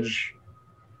image?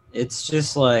 It's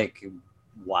just like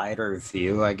wider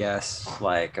view, I guess,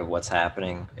 like of what's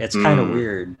happening. It's kind of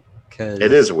weird because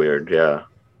it is weird, yeah.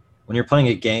 When you're playing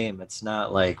a game, it's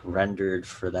not like rendered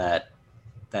for that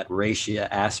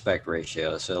aspect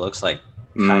ratio, so it looks like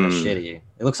kind of shitty.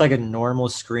 It looks like a normal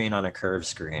screen on a curved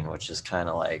screen, which is kind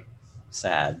of like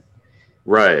sad.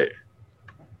 Right.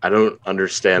 I don't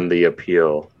understand the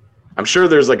appeal. I'm sure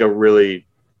there's like a really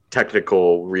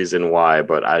technical reason why,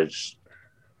 but I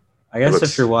guess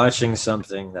if you're watching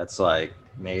something that's like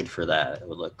made for that, it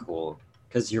would look cool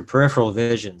because your peripheral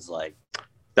vision's like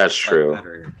that's true.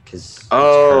 Better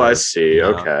I see. You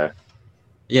know? Okay.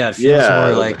 Yeah, it feels Yeah,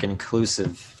 more like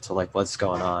inclusive to like what's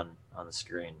going on the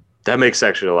screen. that makes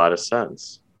actually a lot of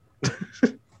sense.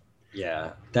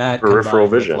 Yeah, that Peripheral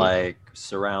combined with vision. like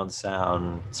surround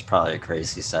sound, it's probably a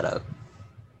crazy setup.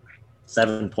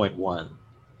 7.1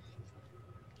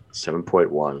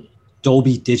 7.1.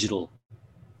 Dolby Digital,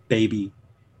 baby.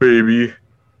 Baby.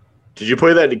 Did you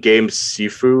play that game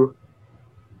Sifu?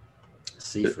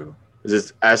 Sifu. Is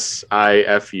it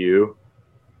Sifu?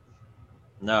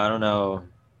 No, I don't know.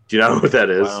 Do you know what that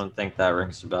I is? don't think that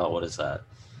rings a bell. What is that?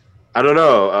 I don't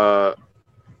know.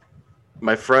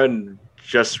 My friend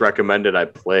just recommended I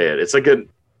play it. It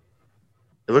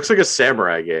looks like a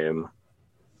samurai game.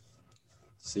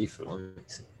 Seafood. Let me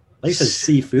see. Like you said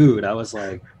seafood. I was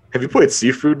like, Have you played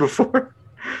Seafood before?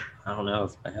 I don't know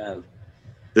if I have.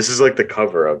 This is like the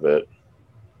cover of it.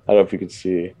 I don't know if you can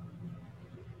see.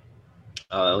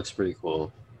 Oh, that looks pretty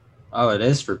cool. Oh, it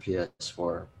is for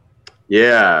PS4.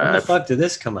 Yeah. When the fuck did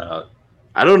this come out?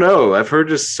 I don't know. I've heard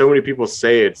just so many people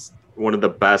say it's one of the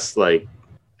best like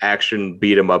action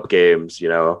beat 'em up games,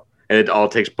 and it all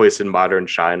takes place in modern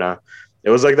China. It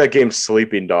was like that game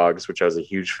Sleeping Dogs, which I was a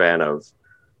huge fan of.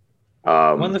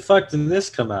 When the fuck did this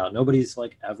come out? Nobody's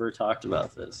like ever talked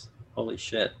about this. Holy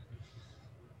shit.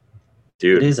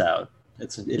 Dude. It is out.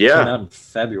 It Yeah. came out in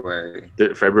February.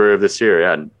 February of this year,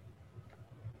 yeah.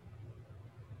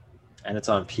 And it's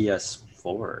on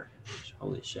PS4.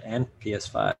 Holy shit. And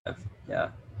PS5. Yeah.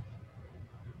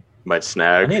 Might I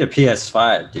snag. need a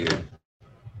PS5, dude.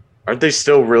 Aren't they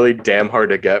still really damn hard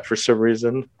to get for some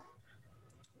reason?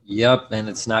 Yep, and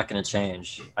it's not going to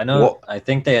change. I know. Well- I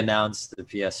think they announced the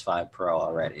PS5 Pro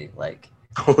already. Like,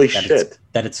 Holy that shit.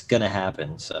 it's going to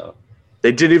happen. So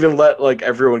They didn't even let like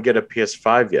everyone get a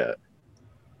PS5 yet.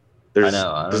 There's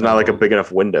I there's don't not like a know. big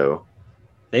enough window.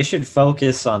 they should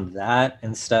focus on that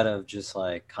instead of just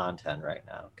like content right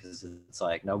now, because it's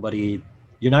like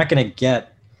you're not going to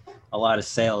get a lot of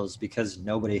sales because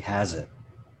nobody has it.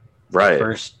 Right.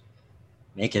 First,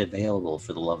 make it available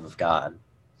for the love of God.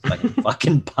 So I can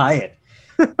fucking buy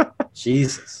it.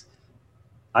 Jesus.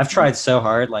 I've tried so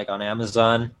hard, like on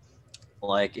Amazon,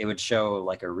 like it would show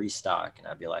like a restock, and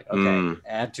I'd be like, okay,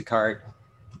 add to cart,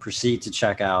 proceed to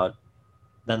checkout.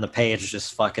 Then the page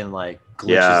just fucking like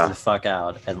glitches the fuck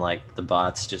out, and like the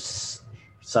bots just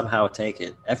somehow take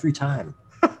it every time.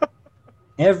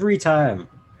 Every time.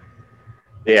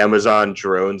 The Amazon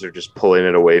drones are just pulling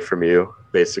it away from you,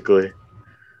 basically.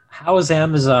 How is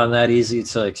Amazon that easy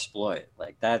to exploit?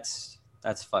 Like that's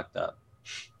fucked up.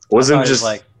 Wasn't I thought it was just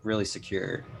like really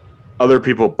secure. other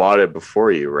people bought it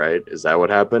before you, right? Is that what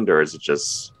happened, or is it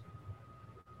just?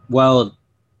 Well,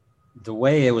 the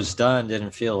way it was done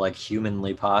didn't feel like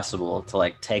humanly possible to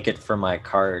like take it from my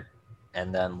cart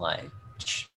and then like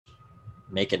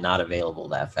make it not available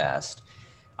that fast.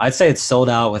 I'd say it's sold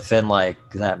out within like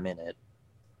that minute.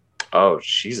 Oh,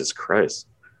 Jesus Christ!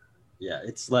 Yeah,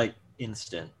 it's like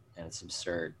instant and it's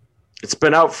absurd. It's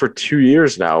been out for 2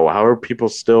 years now. How are people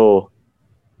still?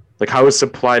 Like, how is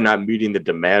supply not meeting the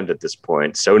demand at this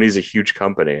point? Sony's a huge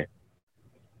company.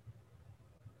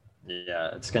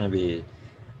 Yeah, it's gonna be.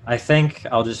 I think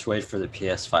I'll just wait for the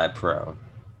PS5 Pro.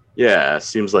 Yeah,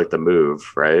 seems like the move,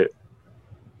 right?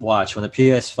 Watch when the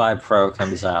PS5 Pro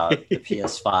comes out, the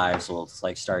PS5s will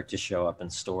like start to show up in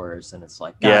stores, and it's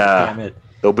like, God damn it!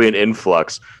 There'll be an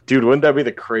influx, dude. Wouldn't that be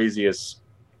the craziest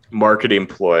marketing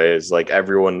ploy? Is like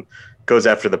everyone goes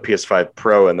after the PS5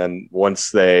 Pro, and then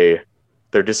once they're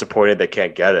disappointed they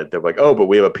can't get it, they're like, oh, but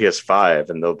we have a PS5,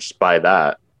 and they'll just buy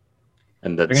that.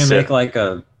 And They're gonna make like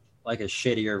a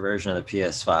shittier version of the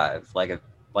PS5,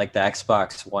 like the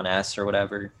Xbox One S or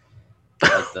whatever.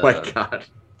 Like oh my God,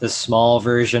 the small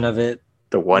version of it.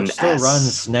 the One Which still S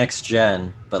runs next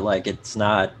gen, but like it's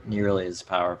not nearly as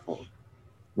powerful.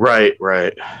 Right.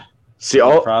 See,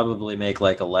 They'll probably make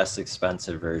like a less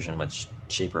expensive version with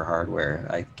cheaper hardware,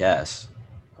 I guess.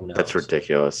 Who knows? That's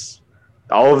ridiculous.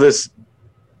 All of this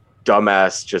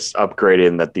dumbass just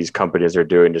upgrading that these companies are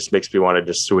doing just makes me want to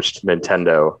just switch to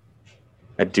Nintendo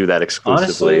and do that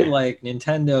exclusively. Honestly, like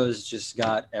Nintendo's just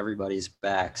got everybody's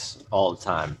backs all the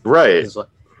time. Right. Like,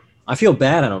 I feel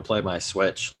bad I don't play my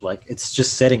Switch. Like it's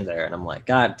just sitting there, and I'm like,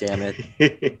 God damn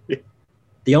it.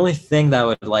 The only thing that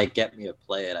would like get me to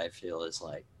play it, I feel, is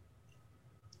like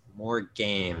more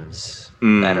games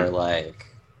that are like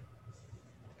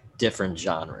different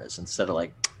genres instead of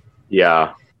like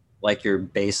your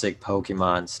basic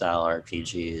Pokemon style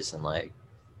RPGs and like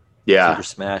Super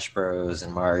Smash Bros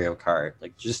and Mario Kart,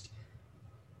 like just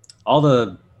all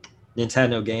the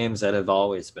Nintendo games that have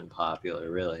always been popular,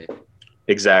 really.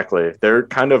 Exactly. They're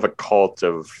kind of a cult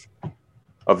of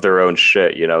their own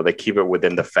shit, they keep it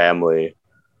within the family.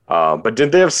 But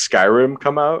did they have Skyrim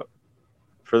come out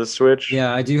for the Switch?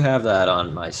 Yeah, I do have that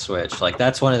on my Switch. Like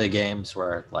that's one of the games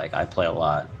where like I play a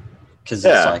lot because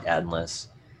it's Yeah, like endless.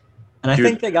 And I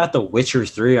think dude. they got The Witcher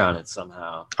 3 on it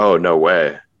somehow. Oh, no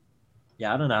way.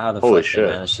 Yeah, I don't know how the Holy fuck they shit.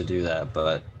 managed to do that,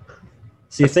 but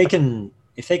see if they can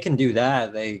do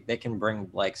that, they can bring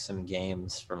like some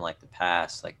games from like the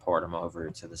past, like port them over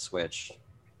to the Switch.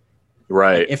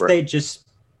 Like Right, if right. they just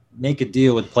make a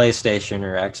deal with PlayStation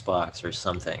or Xbox or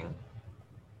something,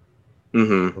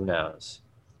 Mm-hmm. who knows?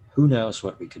 Who knows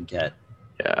what we could get?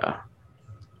 Yeah.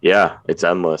 Yeah, it's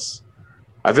endless.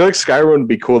 I feel like Skyrim would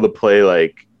be cool to play,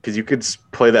 like, because you could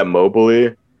play that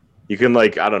mobily. You can,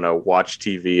 like, I don't know, watch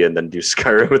TV and then do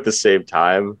Skyrim at the same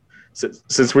time.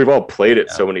 Since we've all played it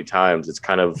Yeah. so many times, it's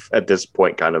kind of, at this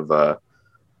point, kind of a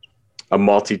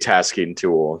multitasking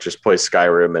tool. Just play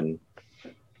Skyrim and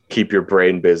keep your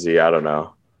brain busy. I don't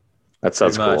know. That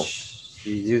Pretty sounds cool. much.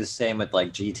 You do the same with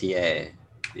like GTA.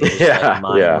 You just like Yeah,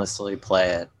 yeah. mindlessly play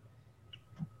it.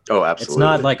 Oh, It's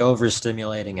not absolutely. like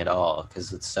overstimulating at all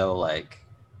because it's so like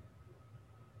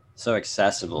so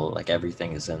accessible. Like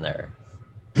everything is in there.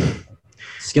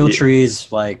 Skill Yeah,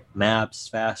 trees, like maps,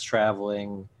 fast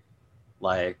traveling,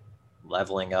 like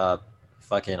leveling up,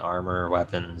 fucking armor,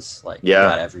 weapons. Like you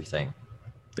got yeah, everything.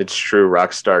 it's true.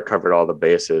 Rockstar covered all the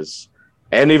bases.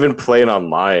 And even playing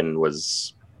online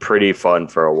was pretty fun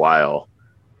for a while.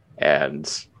 And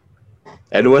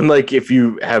when, like, if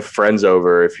you have friends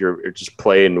over, if you're just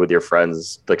playing with your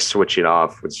friends, like switching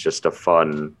off was just a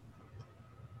fun.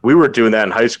 We were doing that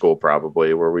in high school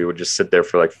probably, where we would just sit there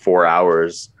for like 4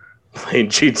 hours playing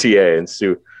GTA and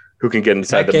see who can get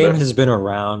inside That the game bed. has been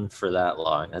around for that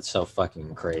long. That's so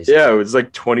fucking crazy. Yeah, it was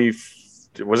like 20.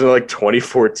 Wasn't it like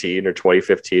 2014 or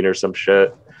 2015 or some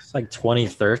shit? It's like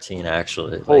 2013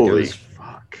 actually. Like Holy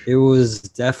fuck. it was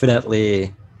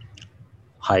definitely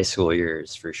high school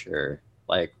years for sure.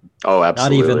 Like Oh,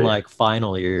 not even absolutely. like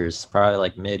final years, probably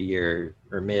like mid year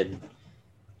or mid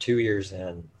 2 years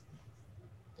in.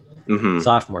 Hmm.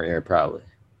 Sophomore year probably.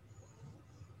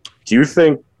 Do you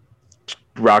think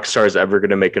Rockstar is ever going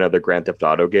to make another Grand Theft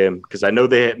Auto game? Because I know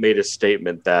they had made a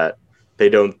statement that they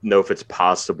don't know if it's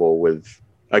possible with,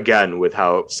 again, with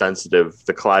how sensitive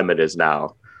the climate is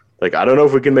now. Like, I don't know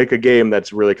if we can make a game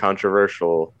that's really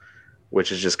controversial,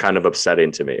 which is just kind of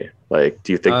upsetting to me. Like,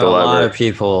 do you think A they'll lot of ever?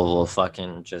 people will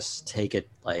fucking just take it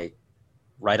like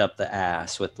right up the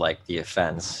ass with like the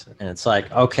offense. And it's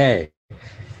like, okay,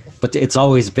 but it's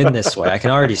always been this way. I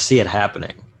can already see it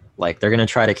happening. Like they're gonna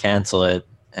try to cancel it,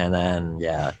 and then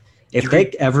yeah, You if they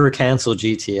could. ever cancel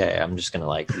GTA, I'm just gonna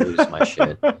like lose my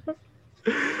shit.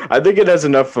 I think it has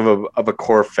enough of a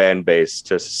core fan base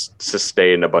to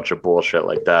sustain a bunch of bullshit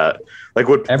like that. Like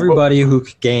what Everybody who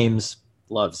games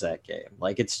loves that game.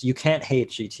 Like it's you can't hate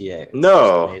GTA. It's just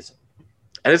no. amazing.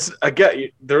 And it's again,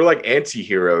 they're like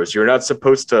anti-heroes. You're not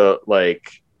supposed to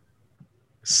like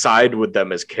side with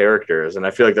them as characters. And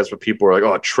I feel like that's what people are like,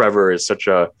 oh, Trevor is such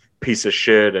a piece of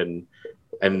shit and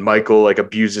Michael like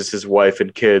abuses his wife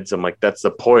and kids. I'm like, that's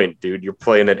the point, dude. You're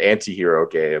playing an anti-hero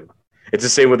game. It's the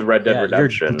same with Red Dead Yeah, you're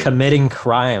Redemption. committing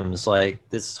crimes. Like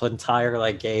this entire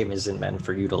like game isn't meant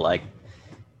for you to like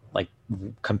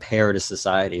compare to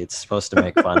society. It's supposed to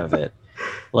make fun of it.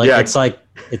 Yeah, Like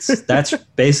it's that's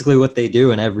basically what they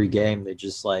do in every game. They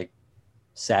just like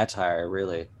satire,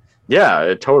 really.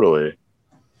 yeah, totally.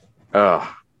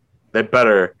 Oh, they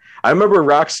better. I remember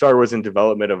Rockstar was in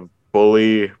development of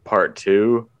Bully Part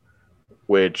 2,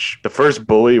 which the first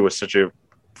Bully was such a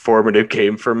formative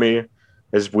game for me,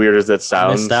 as weird as that I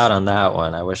missed out sounds. on that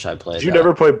one. I wish I Did played you never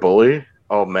that. play Bully?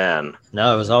 Oh, man.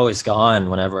 No, it was always gone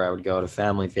whenever I would go to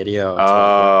Family Video to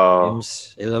like rent Oh,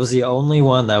 games. It was the only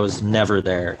one that was never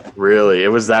there. really? It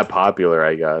was that popular,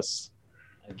 I guess.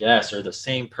 I guess, or the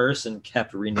same person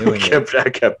kept renewing it. I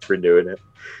kept renewing it.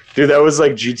 Dude, that was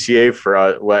like GTA for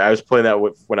I was playing that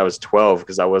when I was 12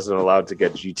 because I wasn't allowed to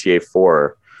get GTA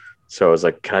 4. So I was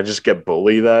like, can I just get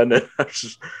Bully then? And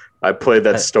I played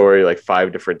that story like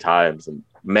 5 different times. And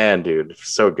man, dude,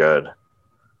 so good.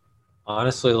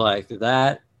 Honestly, like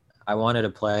that, I wanted to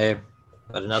play,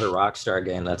 but another Rockstar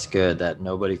game that's good that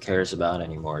nobody cares about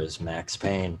anymore is Max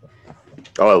Payne.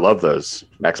 Oh, I love those.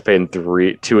 Max Payne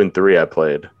 3, 2 and 3 I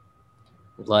played.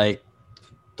 Like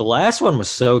the last one was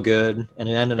so good and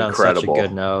it ended on such a Incredible.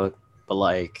 good note, but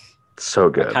like So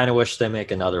I good. kind of wish they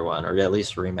make another one or at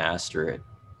least remaster it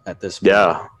at this point.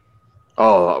 Yeah.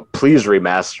 Oh, please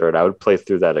remaster it. I would play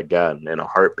through that again in a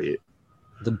heartbeat.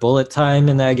 The bullet time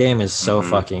in that game is so Mhm.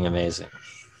 fucking amazing.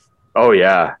 Oh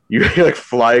yeah, you like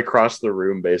fly across the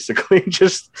room basically,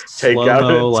 just take Slow out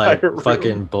an mo, like entire room.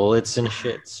 fucking bullets and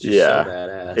shit. It's just Yeah, so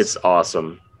badass. it's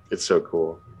awesome. It's so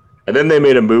cool. And then they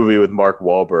made a movie with Mark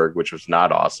Wahlberg, which was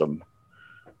not awesome.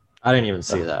 I didn't even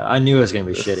see that. I knew it was gonna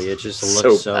be shitty. It just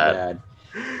looked so bad.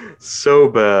 So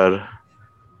bad.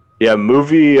 Yeah,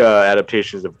 movie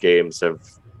adaptations of games have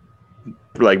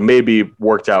like maybe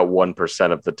worked out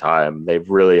 1% of the time. They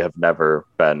really have never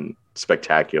been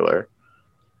spectacular.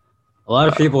 A lot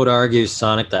of people would argue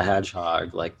Sonic the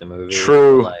Hedgehog, like the movie.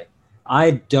 True. Like,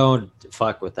 I don't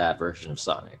fuck with that version of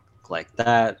Sonic. Like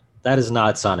that is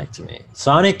not Sonic to me.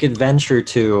 Sonic Adventure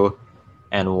 2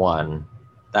 and 1.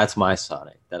 That's my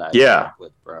Sonic that I fuck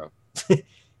with, bro. The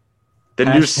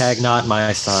Hashtag not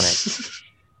my Sonic.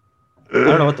 I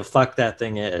don't know what the fuck that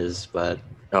thing is, but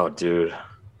oh, dude,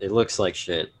 it looks like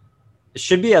shit. It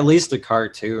should be at least a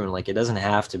cartoon. Like, it doesn't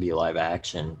have to be live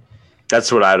action.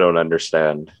 That's what I don't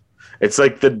understand. It's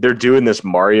like they're doing this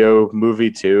Mario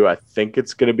movie too. I think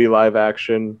it's going to be live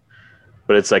action,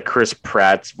 but it's like Chris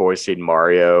Pratt's voicing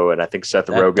Mario, and I think Seth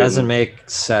Rogen. Doesn't make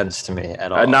sense to me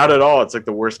at all. Not at all. It's like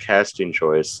the worst casting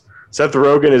choice. Seth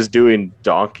Rogen is doing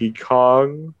Donkey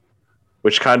Kong,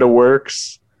 which kind of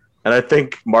works. And I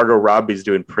think Margot Robbie's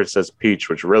doing Princess Peach,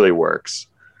 which really works.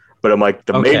 But I'm like,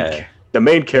 the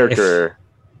main character,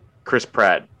 Chris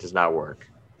Pratt, does not work.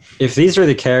 If these are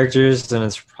the characters, then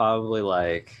it's probably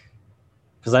like,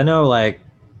 because I know like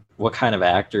what kind of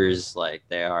actors like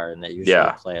they are, and they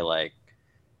usually play like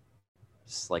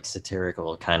just like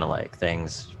satirical kind of like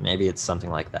things. Maybe it's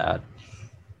something like that.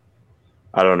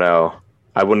 I don't know.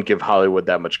 I wouldn't give Hollywood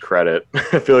that much credit.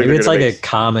 I feel like maybe it's like a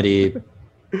comedy.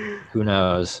 Who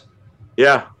knows?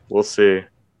 Yeah, we'll see.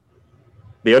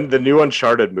 The new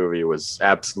Uncharted movie was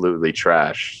absolutely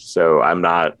trash, so I'm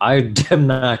not. I am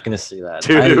not going to see that.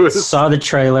 Dude, I saw the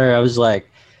trailer. I was like,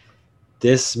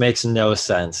 this makes no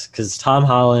sense. Because Tom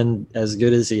Holland, as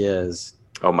good as he is,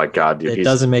 oh my god, dude, it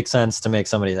doesn't make sense to make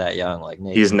somebody that young like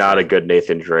Nathan. He's not a good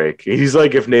Nathan Drake. He's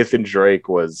like if Nathan Drake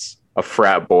was a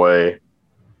frat boy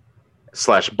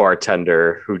 /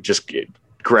 bartender who just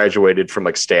graduated from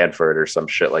like Stanford or some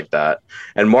shit like that.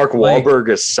 And Mark Wahlberg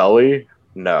is Sully?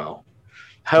 No.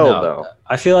 Hell no.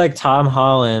 I feel like Tom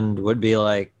Holland would be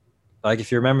like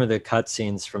if you remember the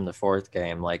cutscenes from the fourth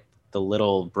game, like the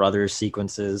little brother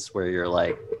sequences where you're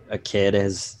like a kid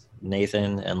as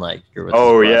Nathan and like you're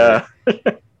with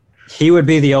he would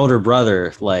be the older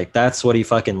brother. Like that's what he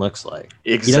fucking looks like.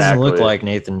 Exactly. He doesn't look like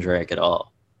Nathan Drake at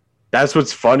all. That's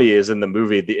what's funny is in the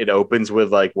movie, it opens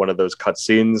with like one of those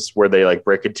cutscenes where they like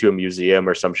break into a museum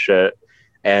or some shit.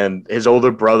 And his older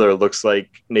brother looks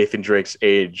like Nathan Drake's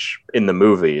age in the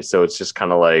movie. So it's just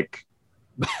kind of like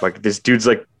this dude's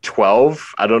like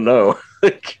 12. I don't know.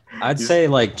 I'd say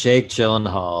like Jake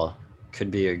Gyllenhaal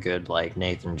could be a good like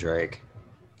Nathan Drake.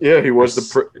 Yeah, he was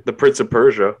the Prince of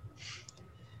Persia.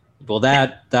 Well,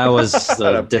 that was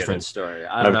a different story.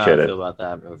 I don't know how I feel about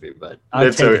that movie, but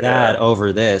I'd take that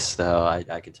over this, though.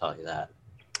 I could tell you that.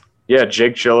 Yeah,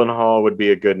 Jake Gyllenhaal would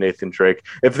be a good Nathan Drake.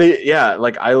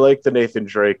 Like I like the Nathan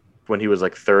Drake when he was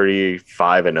like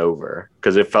 35 and over,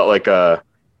 because it felt like I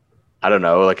don't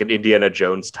know, like an Indiana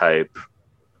Jones type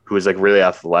who was like really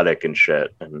athletic and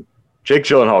shit. And Jake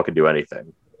Gyllenhaal could do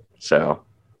anything. So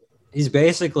he's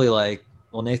basically like,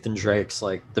 well, Nathan Drake's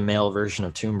like the male version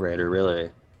of Tomb Raider,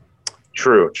 really.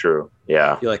 True.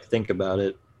 Yeah. If you like think about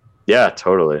it. Yeah,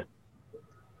 totally.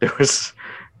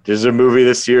 There's a movie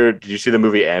this year. Did you see the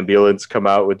movie Ambulance come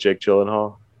out with Jake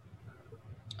Gyllenhaal?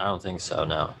 I don't think so,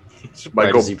 no. Why,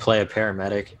 does he play a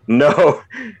paramedic? No.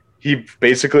 He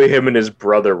basically, him and his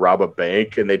brother rob a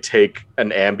bank and they take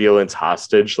an ambulance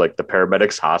hostage, like the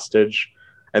paramedics hostage.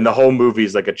 And the whole movie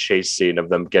is like a chase scene of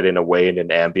them getting away in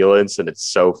an ambulance, and it's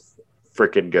so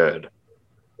freaking good.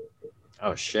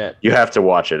 Oh, shit. You have to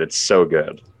watch it. It's so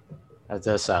good. That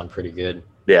does sound pretty good.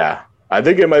 Yeah. I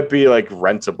think it might be like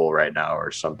rentable right now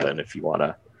or something if you want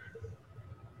to.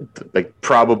 Like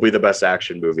probably the best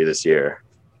action movie this year.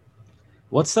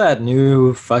 What's that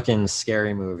new fucking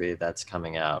scary movie that's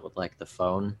coming out with like the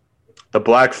phone? The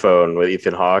Black Phone with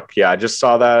Ethan Hawke. Yeah, I just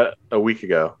saw that a week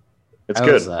ago. It's How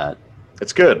good. Is that?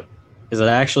 It's good. Is it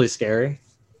actually scary?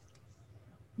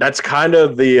 That's kind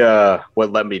of the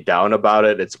what let me down about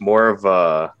it. It's more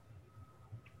of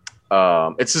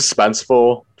it's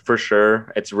suspenseful for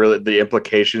sure. It's really, the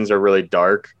implications are really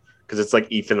dark because it's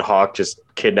like Ethan Hawke just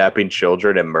kidnapping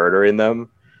children and murdering them.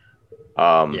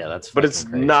 Yeah, that's. But it's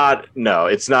crazy. not. No,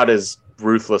 it's not as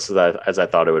ruthless as I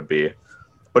thought it would be.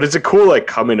 But it's a cool like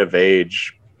coming of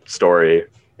age story.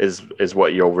 Is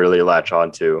what you'll really latch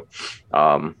on to.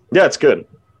 Yeah, it's good.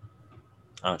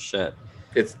 Oh shit!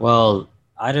 It's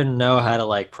I didn't know how to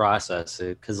like process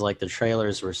it because like the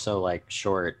trailers were so like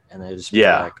short and they just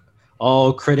like,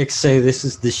 oh, critics say this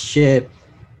is the shit,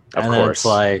 and then it's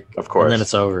like, of course, and then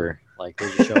it's over. Like they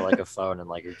just show like a phone and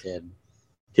like a kid.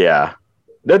 Yeah,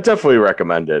 that definitely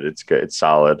recommend it. It's good. It's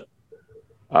solid.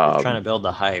 They're trying to build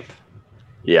the hype.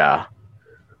 Yeah,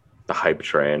 the hype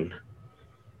train.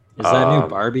 Is that new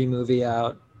Barbie movie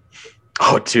out?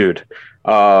 Oh, dude.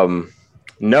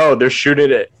 No, they're shooting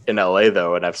it in LA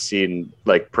though, and I've seen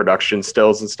like production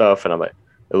stills and stuff, and I'm like,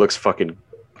 it looks fucking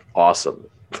awesome.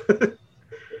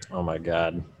 Oh my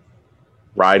god.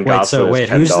 Ryan Gosling. Wait,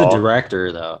 who's the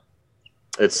director though?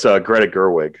 It's Greta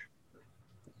Gerwig.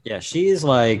 Yeah, she's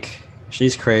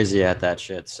crazy at that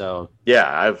shit. So yeah,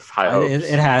 I have high hopes.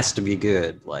 It has to be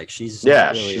good. Like she's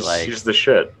she's the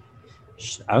shit.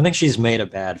 I don't think she's made a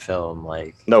bad film.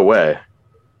 Like no way.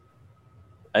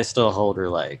 I still hold her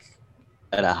like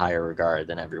at a higher regard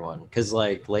than everyone because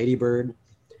like Lady Bird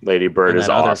is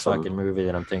awesome. Other fucking movie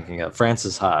that I'm thinking of,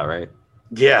 Frances Ha, right?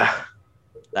 Yeah.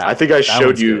 I think I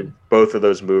showed you good. Both of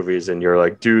those movies, and you're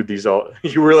like, dude,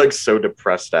 you were like so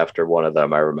depressed after one of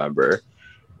them. I remember.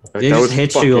 They just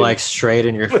hit you like straight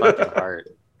in your fucking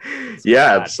heart.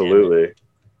 Yeah, absolutely.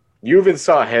 You even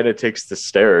saw Hannah Takes the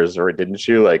Stairs, or didn't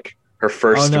you? Like her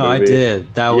first movie. I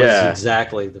did. That was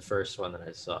exactly the first one that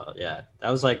I saw. Yeah,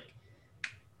 that was like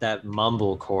that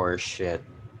mumblecore shit.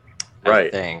 Right.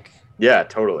 I think. Yeah,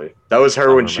 totally. That was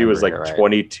her when she was like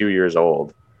 22 years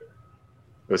old.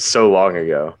 It was so long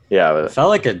ago. Yeah. It felt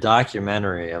like a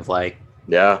documentary of like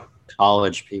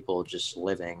college people just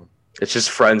living. It's just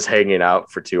friends hanging out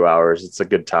for 2 hours. It's a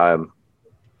good time.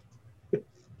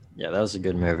 Yeah, that was a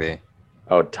good movie.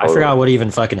 Oh, totally. I forgot what even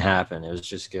fucking happened. It was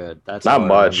just good. That's not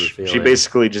much. She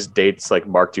basically just dates like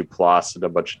Mark Duplass and a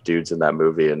bunch of dudes in that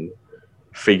movie and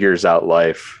figures out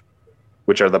life,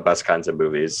 which are the best kinds of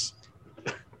movies.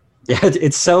 Yeah,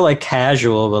 it's so like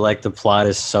casual, but like the plot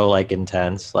is so like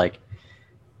intense. Like,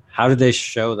 how did they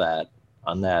show that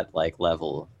on that like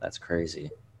level? That's crazy.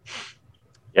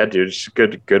 Yeah, dude, it's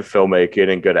good filmmaking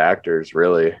and good actors,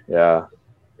 really. Yeah.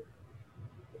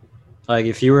 Like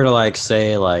if you were to like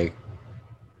say like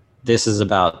this is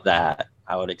about that,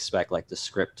 I would expect like the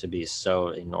script to be so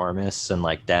enormous and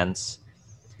like dense.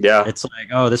 Yeah. It's like,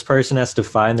 oh, this person has to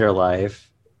find their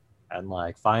life and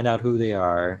like find out who they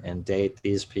are and date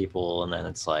these people, and then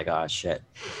it's like, oh shit.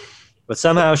 But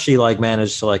somehow she like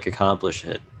managed to like accomplish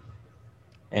it.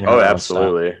 Oh,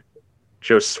 absolutely.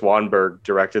 Joe Swanberg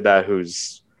directed that,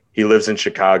 he lives in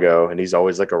Chicago and he's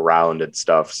always like around and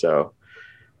stuff. So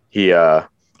he I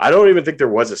don't even think there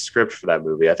was a script for that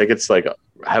movie. I think it's like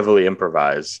heavily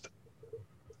improvised.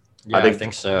 Yeah, I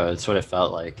think so. That's what it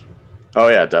felt like. Oh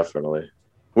yeah, definitely.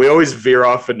 We always veer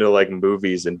off into like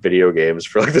movies and video games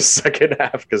for like the second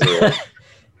half because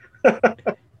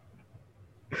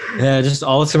yeah, it just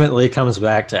ultimately comes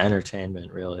back to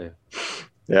entertainment, really.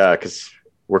 Yeah, because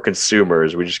we're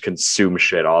consumers. We just consume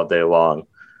shit all day long.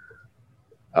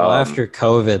 Well, after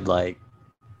COVID, like,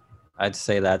 I'd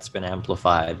say that's been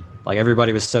amplified. Like,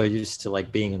 everybody was so used to,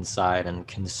 like, being inside and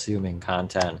consuming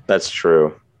content. That's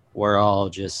true. We're all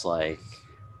just, like,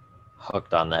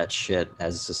 hooked on that shit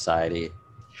as a society.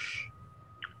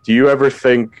 Do you ever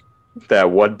think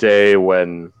that one day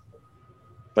when,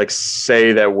 like,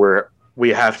 say that we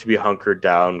have to be hunkered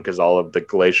down because all of the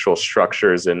glacial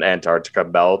structures in Antarctica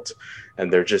melt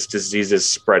and they're just diseases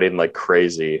spreading like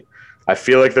crazy, I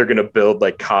feel like they're going to build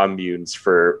like communes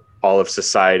for all of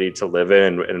society to live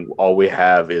in, and all we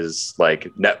have is like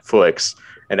Netflix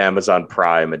and Amazon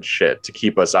Prime and shit to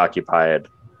keep us occupied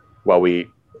while we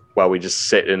just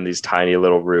sit in these tiny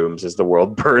little rooms as the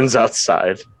world burns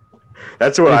outside.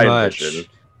 That's what I envision.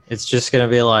 It's just going to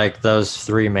be like those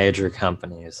three major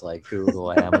companies like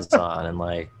Google, Amazon, and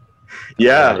like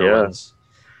ones.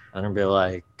 And it'll be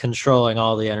like controlling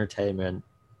all the entertainment.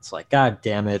 It's like, God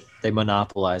damn it, they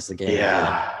monopolize the game.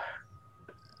 Yeah.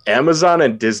 Amazon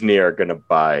and Disney are going to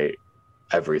buy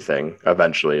everything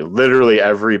eventually. Literally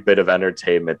every bit of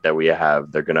entertainment that we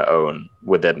have, they're going to own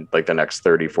within like the next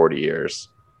 30, 40 years.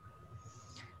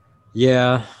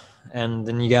 Yeah. And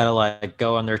then you got to like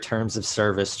go on their terms of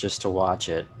service just to watch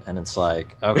it. And it's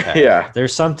like, okay,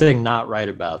 there's something not right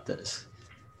about this.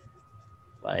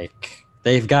 Like,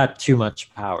 they've got too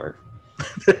much power.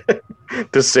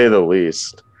 To say the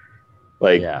least.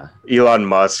 Like Elon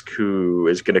Musk, who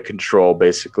is going to control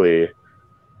he's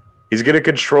going to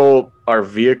control our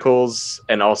vehicles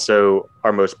and also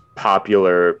our most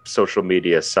popular social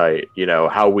media site, you know,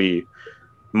 how we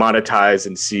monetize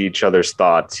and see each other's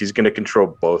thoughts. He's going to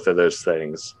control both of those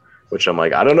things, which I'm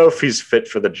like, I don't know if he's fit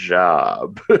for the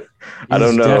job. I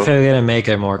don't know. He's definitely going to make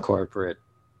it more corporate.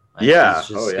 Like, he's just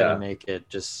going to make it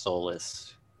just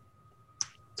soulless.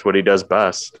 It's what he does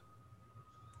best.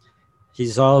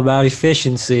 He's all about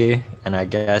efficiency, and I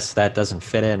guess that doesn't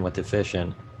fit in with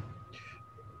efficient.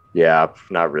 Yeah,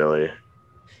 not really.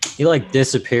 He like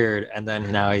disappeared, and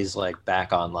then now he's like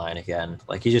back online again.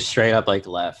 Like he just straight up like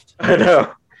left. I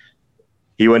know.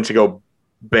 He went to go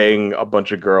bang a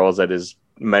bunch of girls at his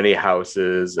many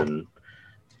houses, and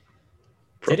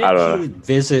I Didn't don't he know.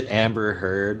 visit Amber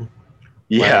Heard? Like,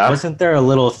 Yeah, wasn't there a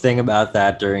little thing about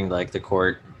that during like the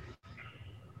court?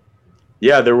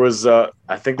 yeah. There was. I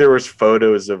think there was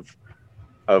photos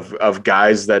of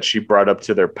guys that she brought up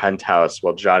to their penthouse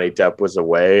while Johnny Depp was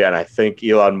away, and I think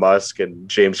Elon Musk and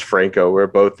James Franco were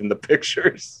both in the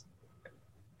pictures.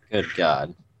 Good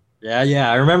God. Yeah,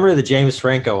 yeah. I remember the James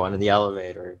Franco one in the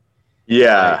elevator.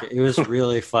 Yeah, Like, it was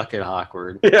really fucking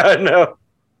awkward. yeah. I know.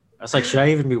 I was like, should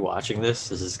I even be watching this?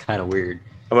 This is kind of weird.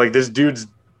 I'm like, this dude's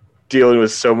dealing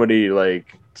with so many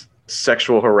like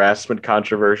sexual harassment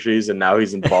controversies, and now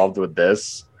he's involved with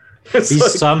this. It's He like,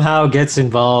 somehow gets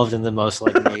involved in the most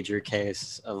like major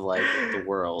case of like the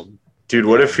world. dude,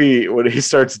 what if he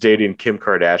starts dating Kim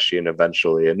Kardashian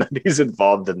eventually, and then he's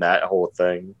involved in that whole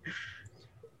thing?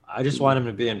 I just want him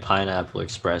to be in Pineapple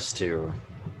Express too.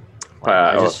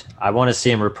 Uh, I want to see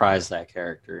him reprise that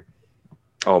character.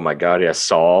 Oh my god, yeah,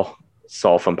 Saul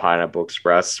from Pineapple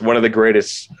Express, one of the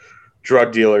greatest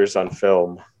drug dealers on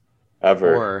film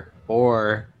ever.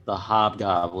 Or the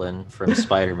Hobgoblin from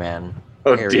Spider-Man.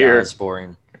 Oh Harry dear,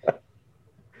 Osborn.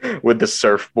 with the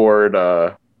surfboard,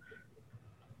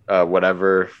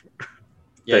 whatever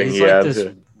Yeah, thing he's he like had.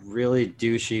 this really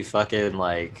douchey fucking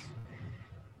like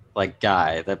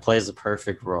guy that plays the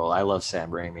perfect role. I love Sam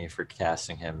Raimi for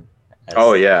casting him as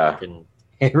Oh yeah, fucking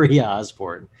Harry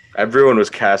Osborn. everyone was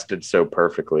casted so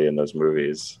perfectly in those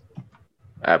movies.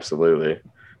 Absolutely.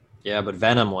 Yeah, but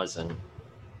Venom wasn't.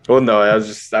 Well, no, I was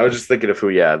just thinking of who.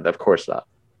 Yeah, of course not.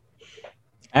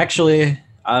 Actually,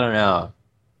 I don't know.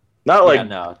 Not like Yeah,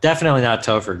 no, definitely not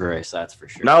Topher Grace. That's for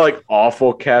sure. not like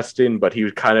awful casting, but he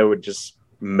kind of would just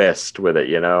missed with it.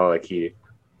 You know, like he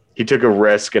took a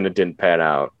risk and it didn't pan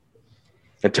out.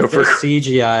 And If they Topher,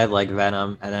 CGI like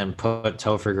Venom and then put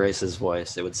Topher Grace's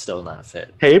voice, it would still not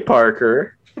fit. hey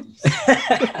Parker.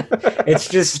 It's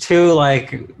just too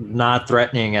like not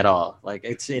threatening at all. Like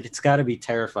it's got to be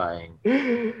terrifying.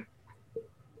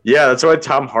 Yeah, that's why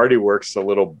Tom Hardy works a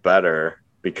little better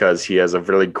because he has a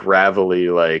really gravelly,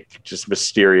 like just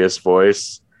mysterious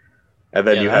voice. And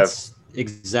then Yeah, you have that's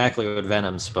exactly what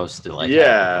Venom's supposed to like.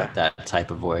 Yeah. Have, like that type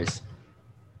of voice.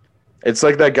 it's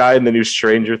like that guy in the new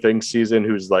Stranger Things season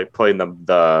who's like playing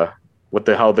the what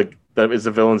the hell the is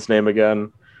the villain's name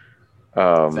again?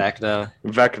 Vecna.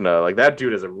 Vecna. Like that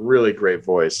dude has a really great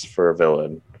voice for a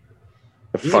villain.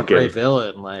 He's a great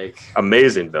villain. Like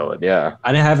amazing villain, yeah.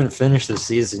 I haven't finished the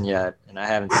season yet, and I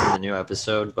haven't seen the new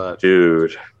episode, but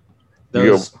Dude.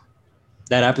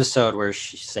 that episode where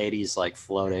Sadie's like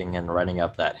floating and running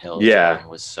up that hill, Yeah,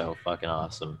 was so fucking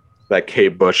awesome. that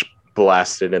Kate Bush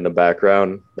blasted in the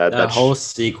background. That whole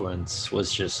sequence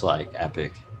was just like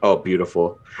epic. Oh,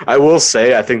 beautiful. I will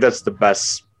say, I think that's the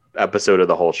best episode of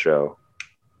the whole show,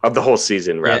 of the whole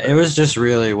season, rather. Yeah, it was just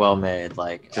really well made.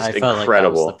 Like Just I felt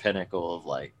incredible. like that was the pinnacle of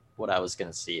like what I was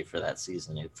gonna see for that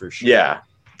season for sure. Yeah.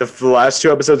 The last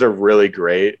two episodes are really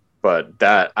great, but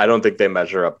that I don't think they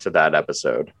measure up to that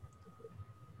episode.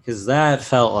 Because that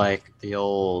felt like the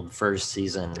old first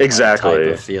season Exactly.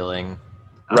 type of feeling.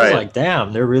 I Right. was like,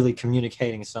 damn, they're really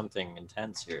communicating something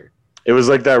intense here. It was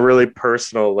like that really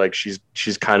personal, like she's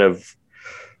kind of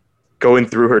going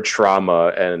through her trauma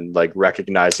and like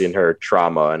recognizing her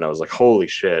trauma, and I was like, holy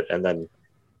shit. And then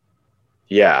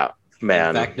yeah,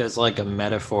 man. Vecna's like a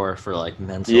metaphor for like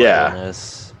mental Yeah.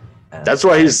 illness. And That's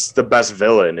why he's the best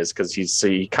villain, is because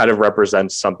he kind of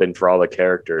represents something for all the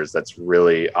characters that's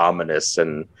really ominous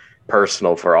and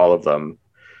personal for all of them.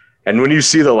 And when you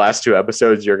see the last two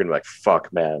episodes, you're gonna be like,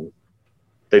 fuck, man.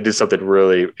 They did something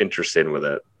really interesting with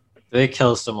it. if they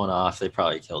kill someone off, they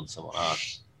probably killed someone off.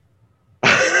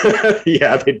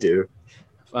 Yeah, they do.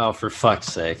 Oh, for fuck's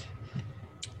sake.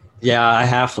 Yeah, I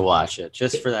have to watch it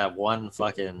just for that one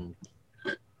fucking.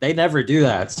 They never do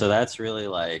that, so that's really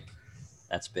like,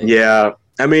 that's big. Yeah.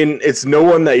 I mean, it's no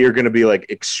one that you're gonna be like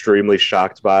extremely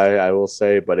shocked by, I will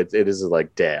say, but it is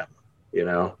like, damn, you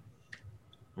know?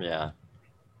 Yeah.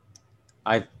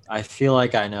 I feel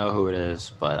like I know who it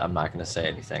is, but I'm not gonna say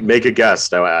anything. Make a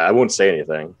guess. No, I won't say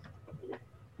anything.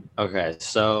 Okay,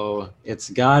 so it's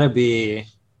gotta be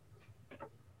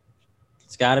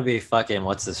fucking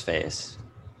what's his face?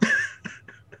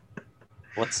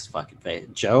 What's his fucking face?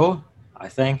 Joe, I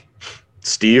think.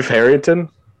 Steve Harrington?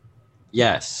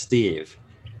 Yes, Steve.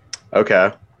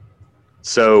 Okay.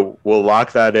 So we'll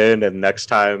lock that in, and next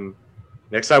time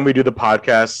we do the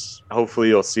podcast, hopefully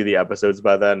you'll see the episodes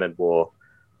by then, and we'll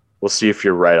see if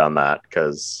you're right on that,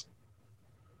 because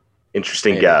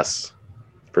Interesting Maybe. guess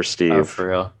for Steve. Oh, for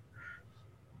real.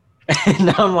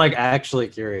 Now I'm like actually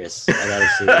curious. I gotta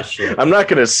see this shit. I'm not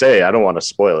gonna say. I don't want to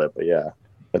spoil it, but yeah,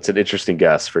 that's an interesting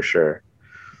guess for sure.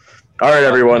 All right,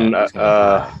 everyone. Man, he's gonna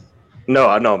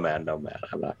die. No, man.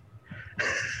 I'm not.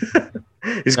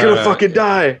 He's gonna fucking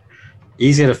die.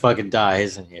 He's gonna fucking die,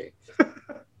 isn't he?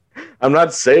 I'm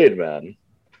not saying, man.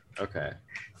 Okay,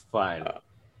 fine.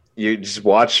 You just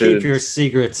watch Keep it. your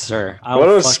secrets, sir. I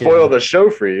don't spoil the show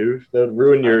for you. That'd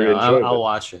ruin your enjoyment. I'll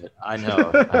watch it. I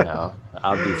know.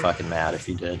 I'd be fucking mad if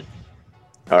you did.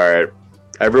 All right,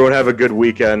 everyone, have a good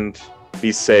weekend.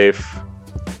 Be safe.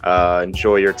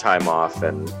 Enjoy your time off,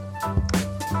 and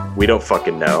we don't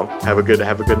fucking know. Have a good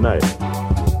night.